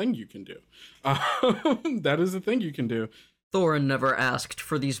 that's a thing you can do. That is a thing you can do. Thorin never asked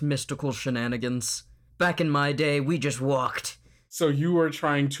for these mystical shenanigans. Back in my day, we just walked. So you are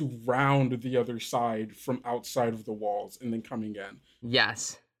trying to round the other side from outside of the walls and then coming in.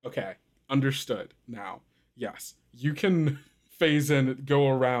 Yes. Okay, understood now. Yes, you can phase in, go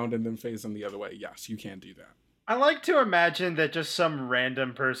around, and then phase in the other way. Yes, you can do that. I like to imagine that just some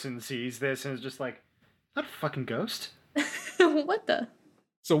random person sees this and is just like, is that a fucking ghost? What the?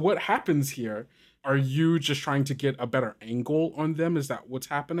 So what happens here? Are you just trying to get a better angle on them? Is that what's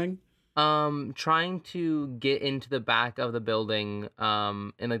happening? Trying to get into the back of the building,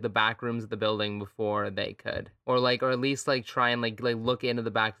 in like the back rooms of the building before they could, or at least like try and like look into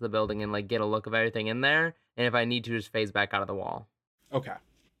the back of the building and like get a look of everything in there. And if I need to, just phase back out of the wall. Okay.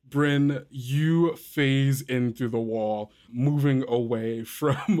 Bryn, you phase in through the wall, moving away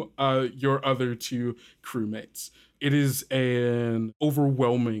from your other two crewmates. It is an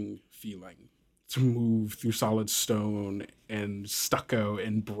overwhelming feeling to move through solid stone and stucco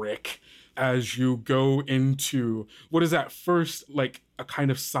and brick as you go into what is at first like a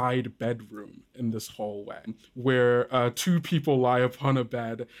kind of side bedroom in this hallway where two people lie upon a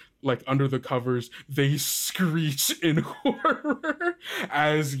bed like under the covers. They screech in horror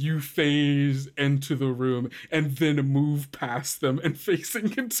as you phase into the room and then move past them and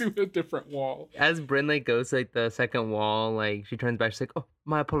facing into a different wall. As Bryn like goes like the second wall, like she turns back, she's like, "Oh,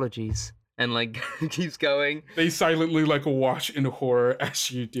 my apologies." And like keeps going. They silently like watch in horror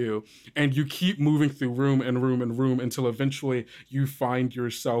as you do. And you keep moving through room and room and room until eventually you find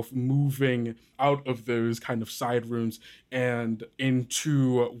yourself moving out of those kind of side rooms and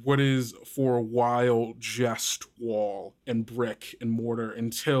into what is for a while just wall and brick and mortar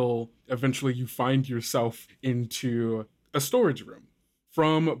until eventually you find yourself into a storage room.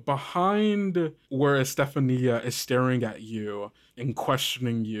 From behind where Estefania is staring at you and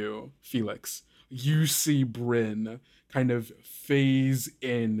questioning you, Felix, you see Bryn kind of phase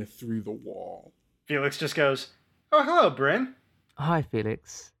in through the wall. Felix just goes, "Oh, hello, Bryn." "Hi,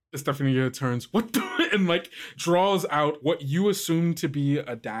 Felix." Estefania turns, "What the?" and like draws out what you assume to be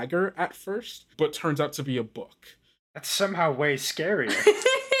a dagger at first, but turns out to be a book. That's somehow way scarier.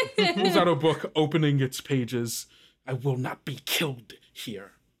 Pulls out a book, opening its pages. "I will not be killed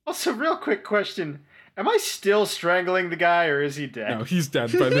here." Also, real quick question. Am I still strangling the guy, or is he dead? No, he's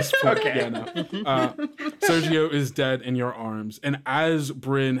dead by this point. Okay. Yeah, no. Sergio is dead in your arms. And as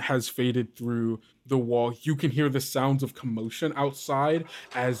Bryn has faded through the wall, you can hear the sounds of commotion outside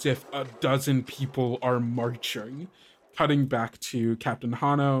as if a dozen people are marching. Cutting back to Captain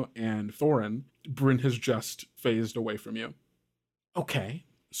Hano and Thorin, Bryn has just phased away from you. Okay,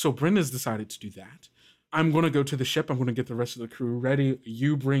 so Bryn has decided to do that. I'm going to go to the ship. I'm going to get the rest of the crew ready.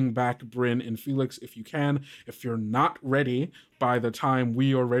 You bring back Bryn and Felix if you can. If you're not ready, by the time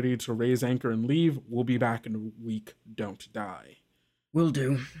we are ready to raise anchor and leave, we'll be back in a week. Don't die. Will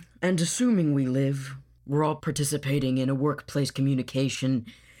do. And assuming we live, we're all participating in a workplace communication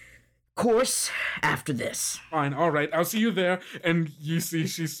course after this. Fine, all right. I'll see you there. And you see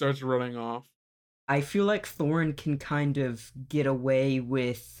she starts running off. I feel like Thorin can kind of get away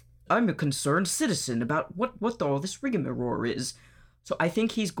with, I'm a concerned citizen about what all this rigmarole is. So I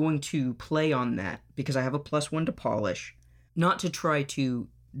think he's going to play on that because I have a +1 to polish. Not to try to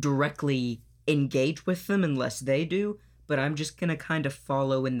directly engage with them unless they do, but I'm just going to kind of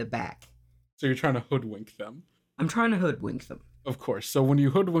follow in the back. So you're trying to hoodwink them. I'm trying to hoodwink them. Of course. So when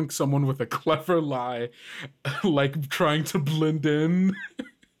you hoodwink someone with a clever lie, like trying to blend in,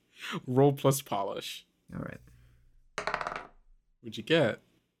 roll plus polish. All right. What'd you get?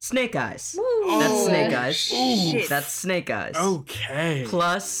 Snake eyes. Woo. That's snake eyes. Shit. That's snake eyes. Okay.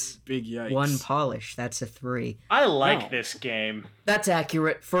 Plus Big yikes. 1 polish. That's a 3. I like Wow. this game. That's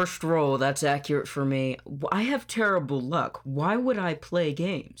accurate. First roll. That's accurate for me. I have terrible luck. Why would I play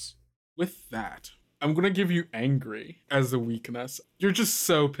games? With that, I'm going to give you angry as a weakness. You're just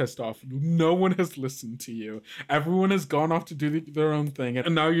so pissed off. No one has listened to you. Everyone has gone off to do their own thing.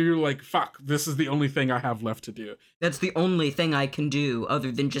 And now you're like, fuck, this is the only thing I have left to do. That's the only thing I can do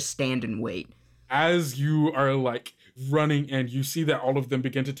other than just stand and wait. As you are like running in, you see that all of them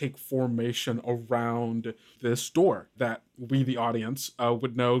begin to take formation around this door that we, the audience,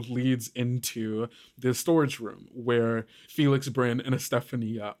 would know leads into the storage room where Felix, Bryn, and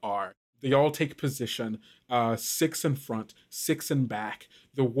Estefania are. They all take position, 6 in front, 6 in back.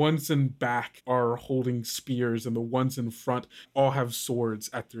 The ones in back are holding spears, and the ones in front all have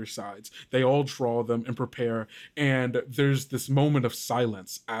swords at their sides. They all draw them and prepare, and there's this moment of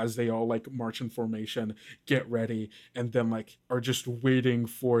silence as they all like march in formation, get ready, and then like are just waiting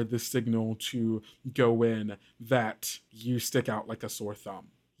for the signal to go in that you stick out like a sore thumb.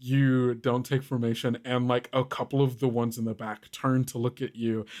 you don't take formation, and like a couple of the ones in the back turn to look at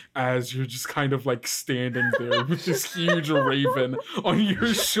you as you're just kind of like standing there with this huge raven on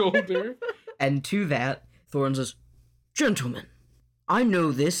your shoulder. And to that, Thorin says, "Gentlemen, I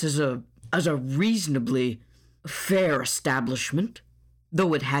know this as a reasonably fair establishment,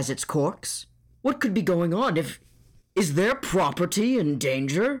 though it has its quirks. What could be going on? Is their property in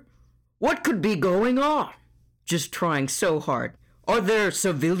danger? What could be going on? Just trying so hard. Are there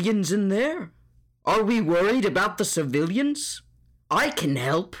civilians in there? Are we worried about the civilians? I can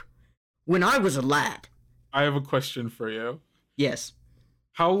help. When I was a lad." I have a question for you. Yes.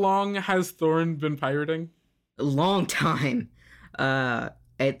 How long has Thorin been pirating? A long time.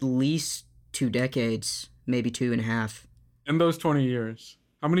 At least 2 decades, maybe 2.5. In those 20 years,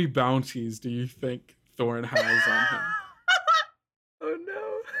 how many bounties do you think Thorin has on him? Oh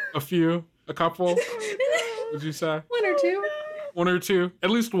no. A few? A couple? Would you say? 1 or 2. 1 or 2? At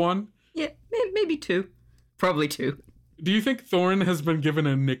least 1? Yeah, maybe 2. Probably 2. Do you think Thorin has been given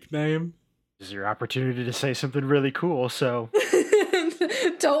a nickname? This is your opportunity to say something really cool, so...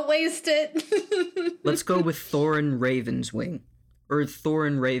 Don't waste it. Let's go with Thorin Ravenswing. Or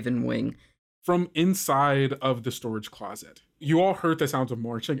Thorin Ravenwing. From inside of the storage closet, you all heard the sounds of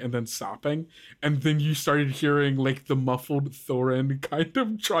marching and then stopping, and then you started hearing like the muffled Thorin kind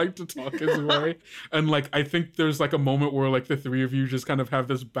of trying to talk his way. And like I think there's like a moment where like the three of you just kind of have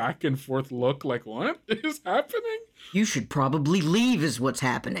this back and forth look like, what is happening? You should probably leave is what's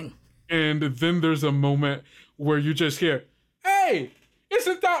happening. And then there's a moment where you just hear, "Hey,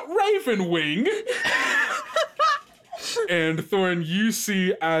 isn't that Ravenwing?" And Thorin, you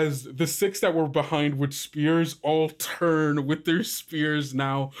see as the 6 that were behind with spears all turn with their spears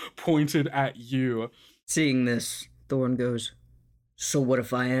now pointed at you. Seeing this, Thorin goes, "So what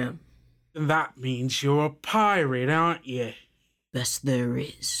if I am?" "That means you're a pirate, aren't you?" "Best there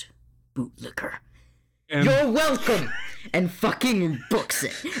is, bootlicker." And "You're welcome!" And fucking books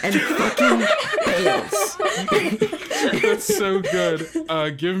it. And fucking bails. That's so good.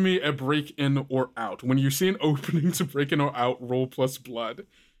 Give me a break in or out. When you see an opening to break in or out, roll plus blood.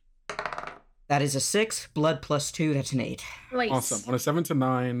 That is a 6, blood plus 2, that's an 8. Nice. Awesome. On a 7 to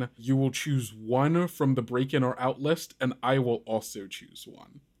 9, you will choose 1 from the break in or out list, and I will also choose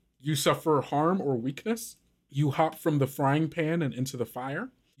 1. You suffer harm or weakness. You hop from the frying pan and into the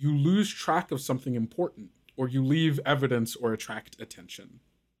fire. You lose track of something important, or you leave evidence or attract attention.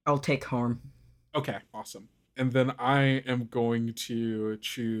 I'll take harm. Okay, awesome. And then I am going to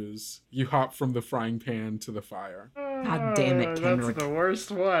choose you hop from the frying pan to the fire. God damn it, Kenrick. That's the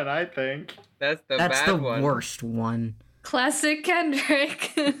worst one, I think. That's the That's bad the one. worst one. Classic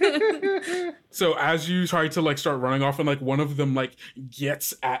Kendrick. So as you try to like start running off and like one of them like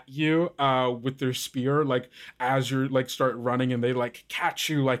gets at you with their spear, like as you're like start running and they like catch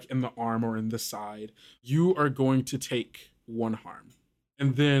you like in the arm or in the side, you are going to take 1 harm.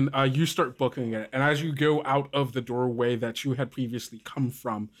 And then you start booking it. And as you go out of the doorway that you had previously come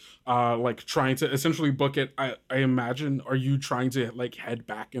from, like trying to essentially book it, I imagine, are you trying to like head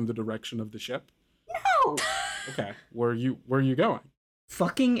back in the direction of the ship? No! Okay, where are you going?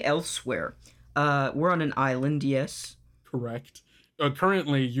 Fucking elsewhere. We're on an island, yes. Correct.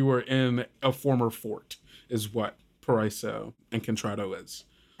 Currently, you are in a former fort, is what Paraiso and Contrado is.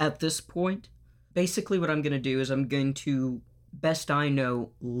 At this point, basically what I'm going to do is I'm going to, best I know,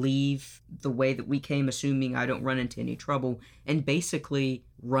 leave the way that we came, assuming I don't run into any trouble, and basically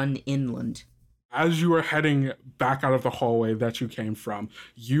run inland. As you are heading back out of the hallway that you came from,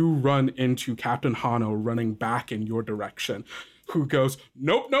 you run into Captain Hano running back in your direction, who goes,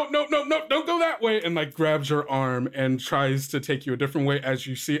 nope, don't go that way, and like grabs your arm and tries to take you a different way as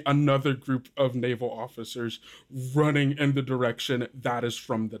you see another group of naval officers running in the direction that is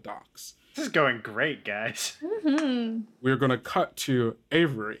from the docks. This is going great, guys. Mm-hmm. We're going to cut to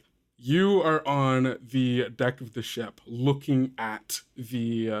Avery. You are on the deck of the ship looking at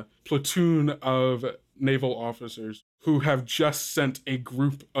the platoon of naval officers who have just sent a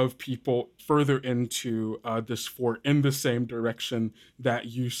group of people further into this fort in the same direction that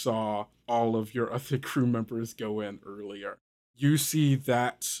you saw all of your other crew members go in earlier. You see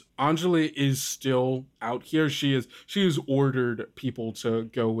that Anjali is still out here. She has ordered people to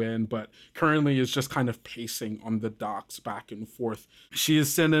go in, but currently is just kind of pacing on the docks back and forth. She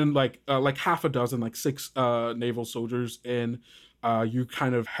is sending like half a dozen, like 6 naval soldiers in. You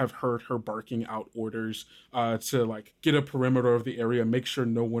kind of have heard her barking out orders to like get a perimeter of the area, make sure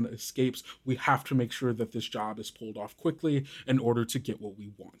no one escapes. We have to make sure that this job is pulled off quickly in order to get what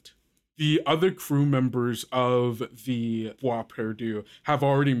we want. The other crew members of the Bois Perdu have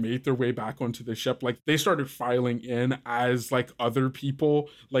already made their way back onto the ship. Like, they started filing in as, like, other people,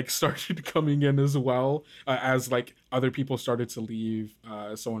 like, started coming in as well, as, like, other people started to leave,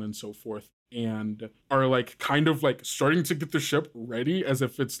 so on and so forth, and are, like, kind of, like, starting to get the ship ready as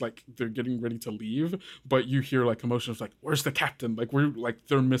if it's, like, they're getting ready to leave, but you hear, like, commotions like, where's the captain? Like,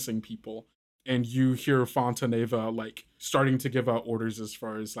 they're missing people. And you hear Fontaneva, like, starting to give out orders as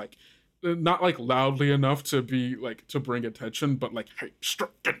far as, like, not like loudly enough to be like to bring attention, but like, hey,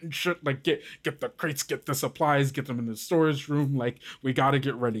 start getting shit, like get the crates, get the supplies, get them in the storage room, like we gotta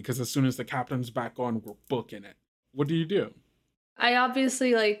get ready because as soon as the captain's back on, we're booking it. What do you do? I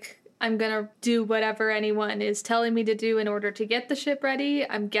obviously I'm gonna do whatever anyone is telling me to do in order to get the ship ready.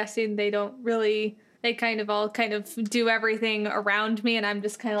 I'm guessing they all kind of do everything around me, and I'm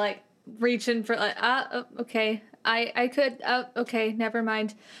just kind of like reaching for like, okay. I could, okay, never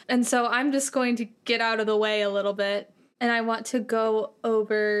mind. And so I'm just going to get out of the way a little bit. And I want to go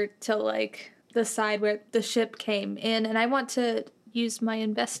over to, like, the side where the ship came in. And I want to use my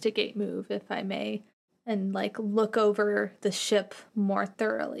investigate move, if I may, and, like, look over the ship more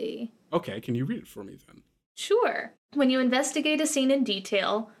thoroughly. Okay, can you read it for me then? Sure. When you investigate a scene in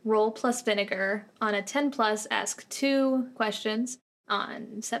detail, roll plus vinegar. On a 10+, ask 2 questions.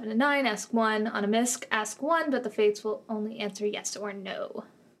 On 7 and 9, ask 1. On a misc, ask 1, but the fates will only answer yes or no.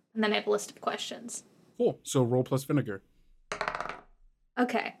 And then I have a list of questions. Cool. So roll plus vinegar.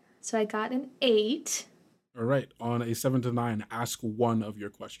 Okay. So I got an 8. All right. On a 7 to 9, ask 1 of your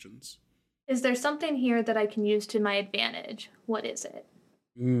questions. Is there something here that I can use to my advantage? What is it?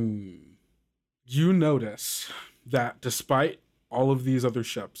 You notice that despite all of these other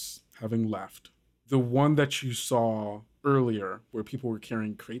ships having left, the one that you saw earlier where people were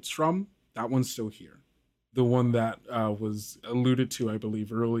carrying crates from, that one's still here. The one that was alluded to, I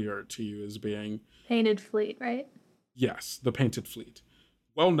believe, earlier to you as being... Painted Fleet, right? Yes, the Painted Fleet.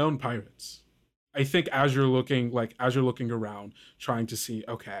 Well-known pirates. I think as you're looking around, trying to see,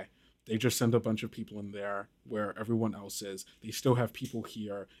 okay, they just send a bunch of people in there where everyone else is. They still have people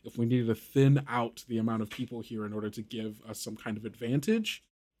here. If we needed to thin out the amount of people here in order to give us some kind of advantage,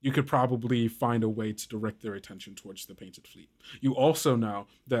 you could probably find a way to direct their attention towards the Painted Fleet. You also know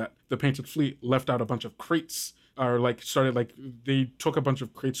that the Painted Fleet left out a bunch of crates, or they took a bunch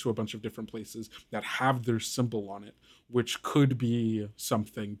of crates to a bunch of different places that have their symbol on it, which could be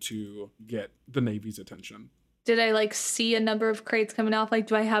something to get the Navy's attention. Did I see a number of crates coming off?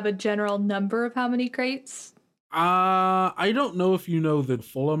 Do I have a general number of how many crates? I don't know if you know the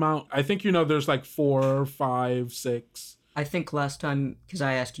full amount. I think you know there's 4, 5, 6. I think last time, because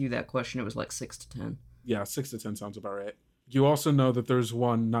I asked you that question, it was 6 to 10. Yeah, 6 to 10 sounds about right. You also know that there's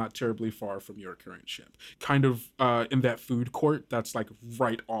one not terribly far from your current ship. Kind of in that food court that's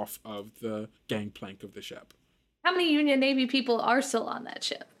right off of the gangplank of the ship. How many Union Navy people are still on that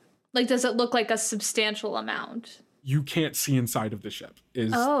ship? Does it look like a substantial amount? You can't see inside of the ship.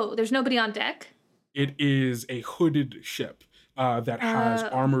 There's nobody on deck? It is a hooded ship. That has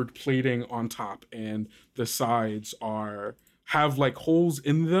armored plating on top, and the sides have holes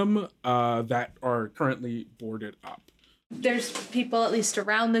in them that are currently boarded up. There's people at least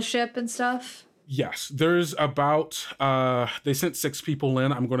around the ship and stuff? Yes, there's about, they sent 6 people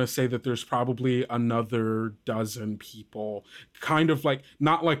in. I'm going to say that there's probably another dozen people, kind of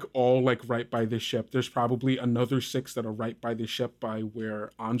not all right by the ship. There's probably another 6 that are right by the ship by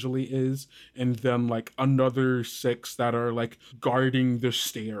where Anjali is. And then another 6 that are guarding the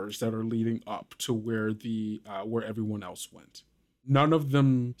stairs that are leading up to where where everyone else went. None of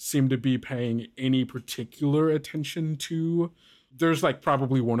them seem to be paying any particular attention to. There's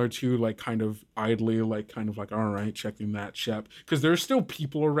probably 1 or 2 kind of idly all right, checking that ship, because there's still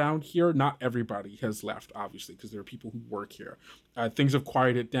people around here. Not everybody has left, obviously, because there are people who work here. Things have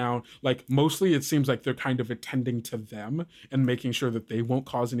quieted down. Mostly it seems like they're kind of attending to them and making sure that they won't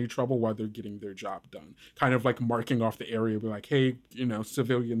cause any trouble while they're getting their job done, kind of marking off the area, be hey,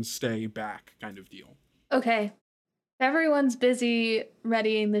 civilians stay back kind of deal. Okay, everyone's busy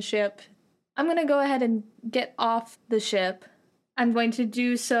readying the ship. I'm gonna go ahead and get off the ship. I'm going to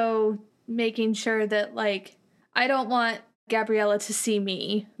do so making sure that, I don't want Gabriella to see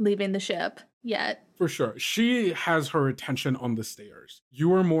me leaving the ship yet. For sure. She has her attention on the stairs.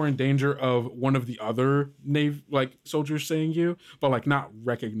 You are more in danger of one of the other soldiers seeing you, but, not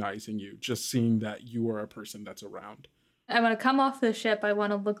recognizing you, just seeing that you are a person that's around. I want to come off the ship. I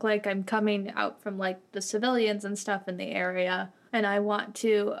want to look like I'm coming out from, the civilians and stuff in the area. And I want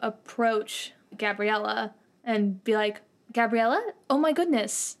to approach Gabriella and be like, Gabriella? Oh my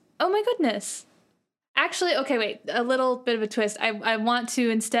goodness. Actually, okay, wait. A little bit of a twist. I want to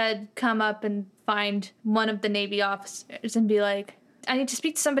instead come up and find one of the Navy officers and be like, I need to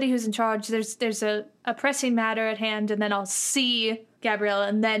speak to somebody who's in charge. There's a pressing matter at hand, and then I'll see Gabriella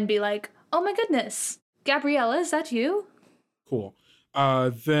and then be like, oh my goodness, Gabriella, is that you? Cool.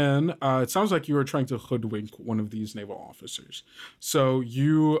 Then it sounds like you are trying to hoodwink one of these naval officers. So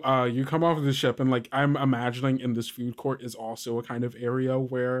you come off of the ship, and like I'm imagining in this food court is also a kind of area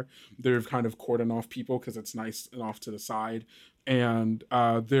where they've kind of cordoned off people because it's nice and off to the side, and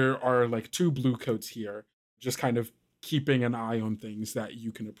there are like 2 blue coats here, just kind of keeping an eye on things that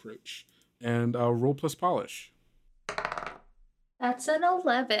you can approach. And roll plus polish. That's an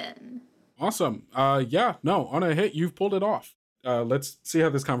 11. Awesome. Yeah, no, on a hit, you've pulled it off. Let's see how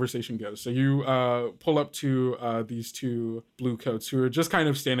this conversation goes. So you pull up to these 2 blue coats who are just kind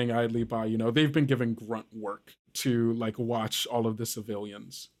of standing idly by. You know, they've been given grunt work to like watch all of the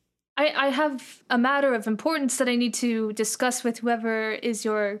civilians. I have a matter of importance that I need to discuss with whoever is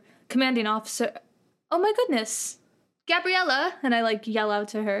your commanding officer. Oh my goodness, Gabriella! And I like yell out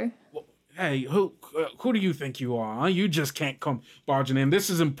to her. Hey, who do you think you are? You just can't come barging in. This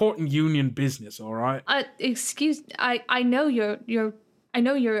is important union business, all right? Excuse, I know you're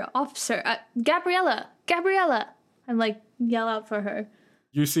officer. Gabriella. I'm like yell out for her.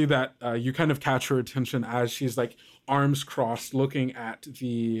 You see that you kind of catch her attention as she's like arms crossed, looking at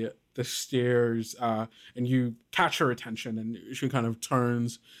the stairs, and you catch her attention, and she kind of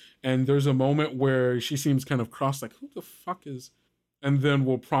turns, and there's a moment where she seems kind of cross, like who the fuck is. And then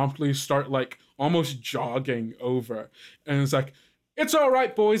we'll promptly start like almost jogging over. And it's like, it's all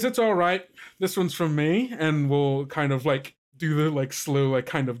right, boys, it's all right. This one's from me. And we'll kind of like do the like slow, like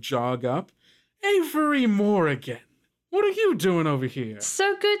kind of jog up. Avery Morrigan, what are you doing over here?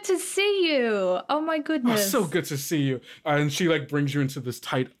 So good to see you. Oh my goodness. Oh, so good to see you. And she like brings you into this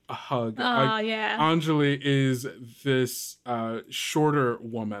tight hug. Oh, yeah. Anjali is this shorter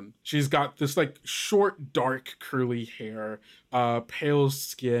woman. She's got this like short, dark, curly hair, pale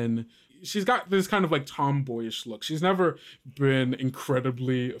skin. She's got this kind of like tomboyish look. She's never been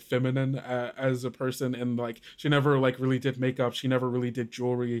incredibly feminine as a person, and like she never like really did makeup. She never really did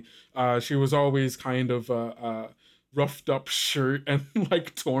jewelry. She was always kind of roughed up shirt and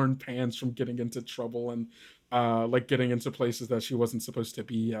like torn pants from getting into trouble and like getting into places that she wasn't supposed to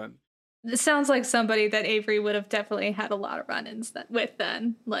be in. It sounds like somebody that Avery would have definitely had a lot of run-ins with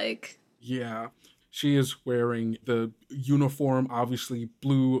then. Like, yeah. She is wearing the uniform, obviously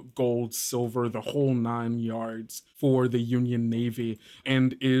blue, gold, silver, the whole 9 yards for the Union Navy,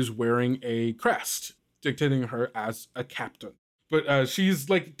 and is wearing a crest, dictating her as a captain. But she's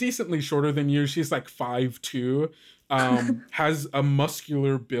like decently shorter than you. She's like 5'2", has a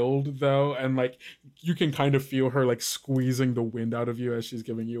muscular build though, and like you can kind of feel her like squeezing the wind out of you as she's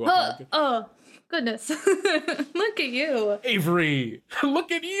giving you a hug. Oh, goodness. Look at you. Avery,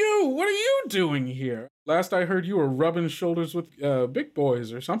 look at you. What are you doing here? Last I heard you were rubbing shoulders with big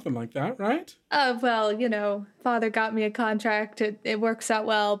boys or something like that, right? Well, you know, father got me a contract. It works out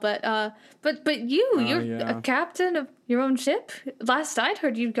well, but you're a captain of your own ship. Last I'd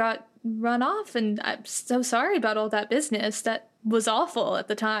heard you got run off, and I'm so sorry about all that business. That was awful at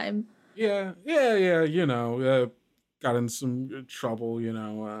the time. Yeah, you know, got in some trouble, you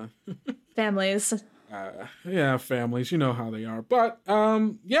know. Families. Yeah, families, you know how they are. But,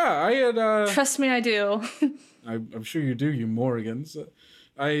 yeah, I had, Trust me, I do. I'm sure you do, you Morrigans.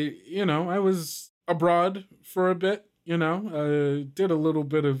 I was abroad for a bit, you know, did a little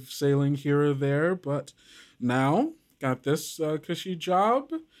bit of sailing here or there, but now got this cushy job.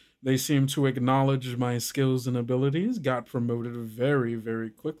 They seem to acknowledge my skills and abilities, got promoted very, very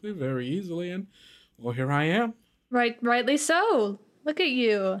quickly, very easily, and, well, here I am. Rightly so. Look at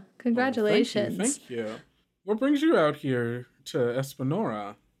you. Congratulations. Oh, thank you. What brings you out here to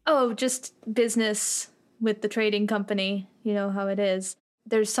Espinora? Oh, just business with the trading company. You know how it is.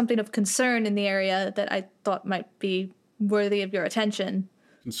 There's something of concern in the area that I thought might be worthy of your attention.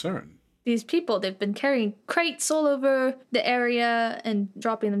 Concern? These people, they've been carrying crates all over the area and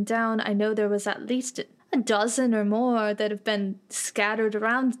dropping them down. I know there was at least a dozen or more that have been scattered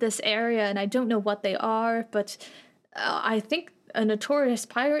around this area, and I don't know what they are, but I think a notorious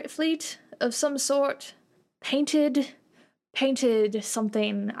pirate fleet of some sort. Painted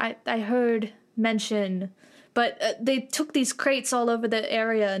something. I heard mention, but they took these crates all over the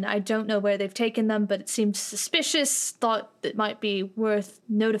area, and I don't know where they've taken them, but it seems suspicious. Thought it might be worth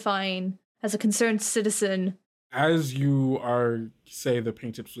notifying as a concerned citizen. As you are, say, the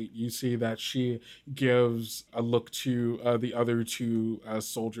Painted Fleet, you see that she gives a look to the other 2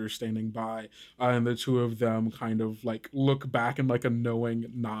 soldiers standing by, and the 2 of them kind of like look back in like a knowing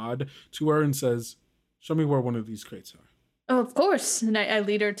nod to her and says, Show me where one of these crates are. Oh, of course. And I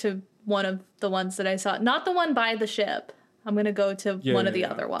lead her to one of the ones that I saw. Not the one by the ship. I'm going to go to one of the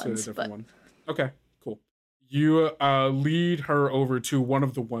other ones. To a different one. Okay, cool. You lead her over to one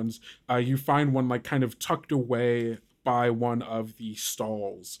of the ones. You find one like kind of tucked away by one of the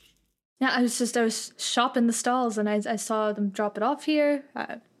stalls. Yeah, I was shopping the stalls and I saw them drop it off here.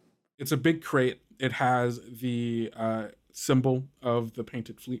 It's a big crate. It has the symbol of the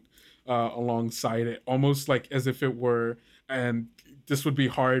Painted Fleet alongside it, almost like as if it were, and this would be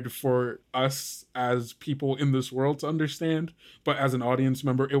hard for us as people in this world to understand, but as an audience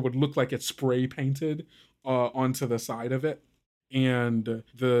member, it would look like it's spray painted onto the side of it. And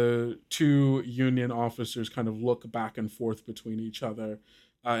the two Union officers kind of look back and forth between each other,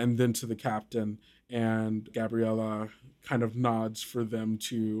 and then to the captain, and Gabriella kind of nods for them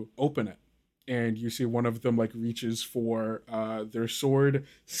to open it. And you see one of them like reaches for their sword,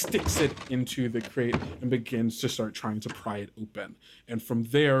 sticks it into the crate, and begins to start trying to pry it open. And from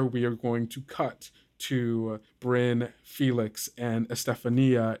there, we are going to cut to Bryn, Felix, and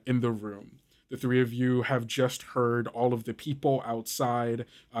Estefania in the room. The three of you have just heard all of the people outside,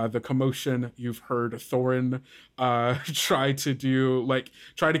 the commotion. You've heard Thorin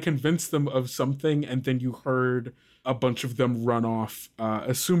try to convince them of something, and then you heard a bunch of them run off,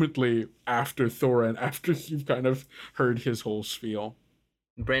 assumedly after Thorin, after you've kind of heard his whole spiel.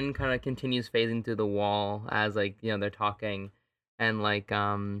 Bryn kind of continues phasing through the wall as, like, you know, they're talking, and, like,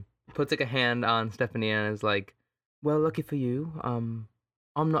 puts, like, a hand on Stephanie and is like, well, lucky for you,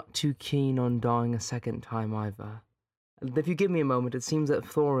 I'm not too keen on dying a second time either. If you give me a moment, it seems that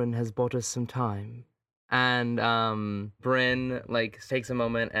Thorin has bought us some time. And Bryn like takes a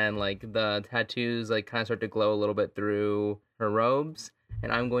moment and like the tattoos like kind of start to glow a little bit through her robes,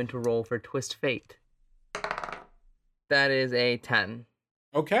 and I'm going to roll for Twist Fate. That is a 10.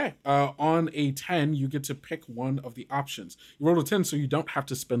 Okay. On a 10, you get to pick one of the options. You rolled a 10, so you don't have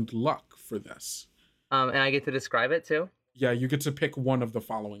to spend luck for this. And I get to describe it too? Yeah, you get to pick one of the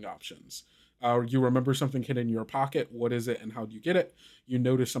following options. You remember something hidden in your pocket. What is it and how do you get it? You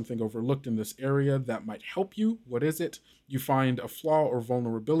notice something overlooked in this area that might help you. What is it? You find a flaw or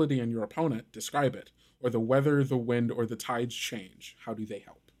vulnerability in your opponent. Describe it. Or the weather, the wind, or the tides change. How do they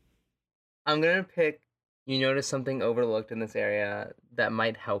help? I'm going to pick, you notice something overlooked in this area that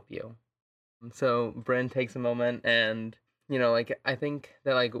might help you. So Bryn takes a moment and, you know, like, I think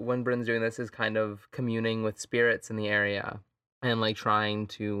that, like, when Bryn's doing this is kind of communing with spirits in the area and, like, trying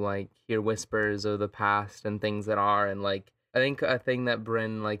to, like, hear whispers of the past and things that are, and, like, I think a thing that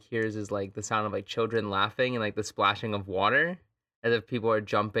Bryn, like, hears is, like, the sound of, like, children laughing and, like, the splashing of water as if people are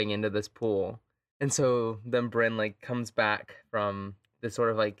jumping into this pool. And so then Bryn, like, comes back from this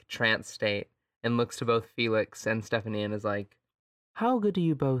sort of, like, trance state and looks to both Felix and Stephanie and is like, how good are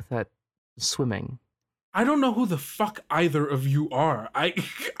you both at swimming? I don't know who the fuck either of you are.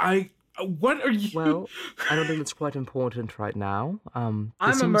 What are you? Well, I don't think it's quite important right now. I'm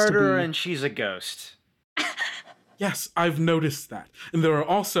a murderer and she's a ghost. Yes, I've noticed that. And there are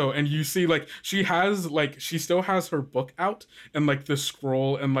also, and you see, like, she still has her book out and, like, the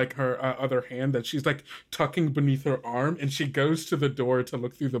scroll and, like, her other hand that she's, like, tucking beneath her arm. And she goes to the door to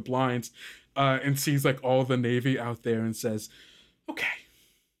look through the blinds and sees, like, all the Navy out there and says, okay.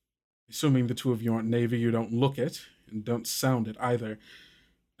 Assuming the two of you aren't Navy, you don't look it and don't sound it either.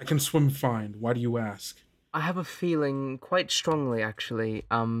 I can swim fine. Why do you ask? I have a feeling, quite strongly actually,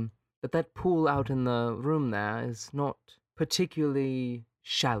 that pool out in the room there is not particularly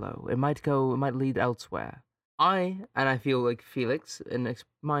shallow. It might lead elsewhere. I feel like Felix, and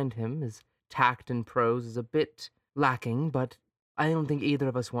mind him, his tact and prose is a bit lacking, but I don't think either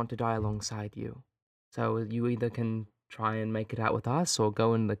of us want to die alongside you. So you either can try and make it out with us or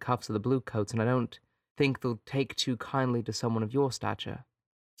go in the cuffs of the Bluecoats, and I don't think they'll take too kindly to someone of your stature.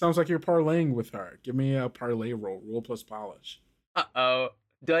 Sounds like you're parlaying with her. Give me a parlay roll. Roll plus polish. Uh-oh.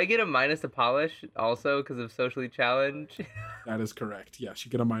 Do I get a minus to polish also because of socially challenged? That is correct. Yes, you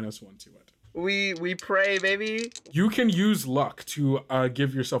get a -1 to it. We pray, baby. You can use luck to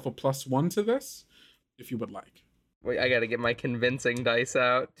give yourself a +1 to this, if you would like. Wait, I gotta get my convincing dice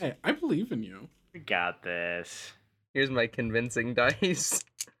out. Hey, I believe in you. We got this. Here's my convincing dice.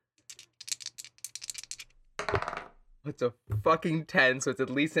 It's a fucking 10, so it's at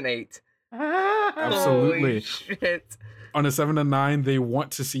least an 8. Absolutely. Holy shit. On a 7 and 9, they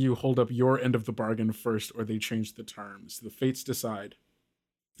want to see you hold up your end of the bargain first, or they change the terms. The fates decide.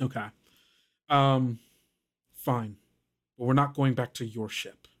 Okay. Fine. But we're not going back to your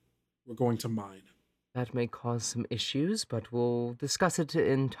ship. We're going to mine. That may cause some issues, but we'll discuss it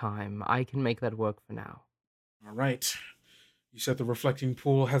in time. I can make that work for now. All right. You said the reflecting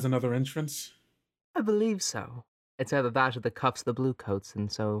pool has another entrance? I believe so. It's either that or the cuffs, the blue coats,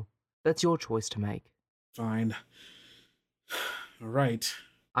 and so that's your choice to make. Fine. All right.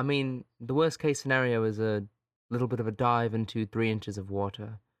 I mean, the worst case scenario is a little bit of a dive into 3 inches of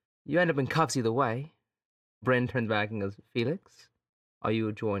water. You end up in cuffs either way. Bryn turns back and goes, Felix, are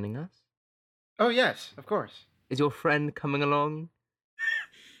you joining us? Oh, yes, of course. Is your friend coming along?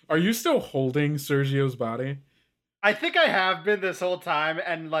 Are you still holding Sergio's body? I think I have been this whole time,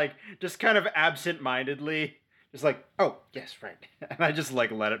 and like just kind of absent-mindedly, just like, oh yes, right, and I just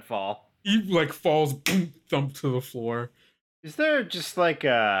like let it fall. He like falls, boom, thump to the floor. Is there just like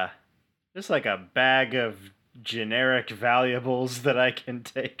a bag of generic valuables that I can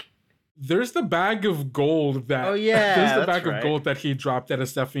take? There's the bag of gold that. Oh yeah, there's the that's bag of gold that he dropped that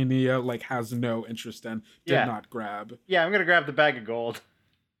Estefania like has no interest in. Did not grab. Yeah, I'm gonna grab the bag of gold.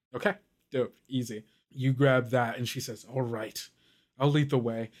 Okay, dope, easy. You grab that, and she says, "All right, I'll lead the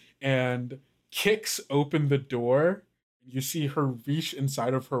way." And kicks open the door. You see her reach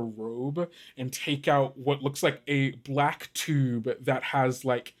inside of her robe and take out what looks like a black tube that has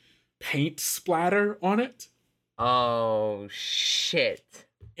like paint splatter on it. Oh shit.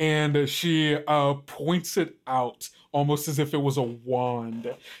 And she points it out almost as if it was a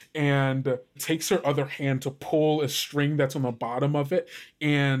wand and takes her other hand to pull a string that's on the bottom of it.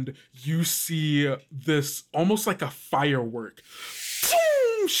 And you see this almost like a firework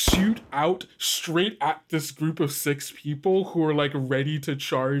shoot out straight at this group of 6 people who are like ready to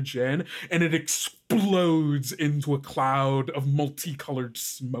charge in. And it explodes into a cloud of multicolored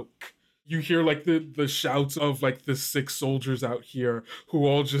smoke. You hear like the shouts of like the 6 soldiers out here who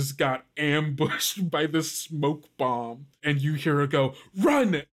all just got ambushed by this smoke bomb. And you hear her go,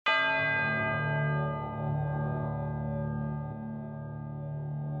 "Run!"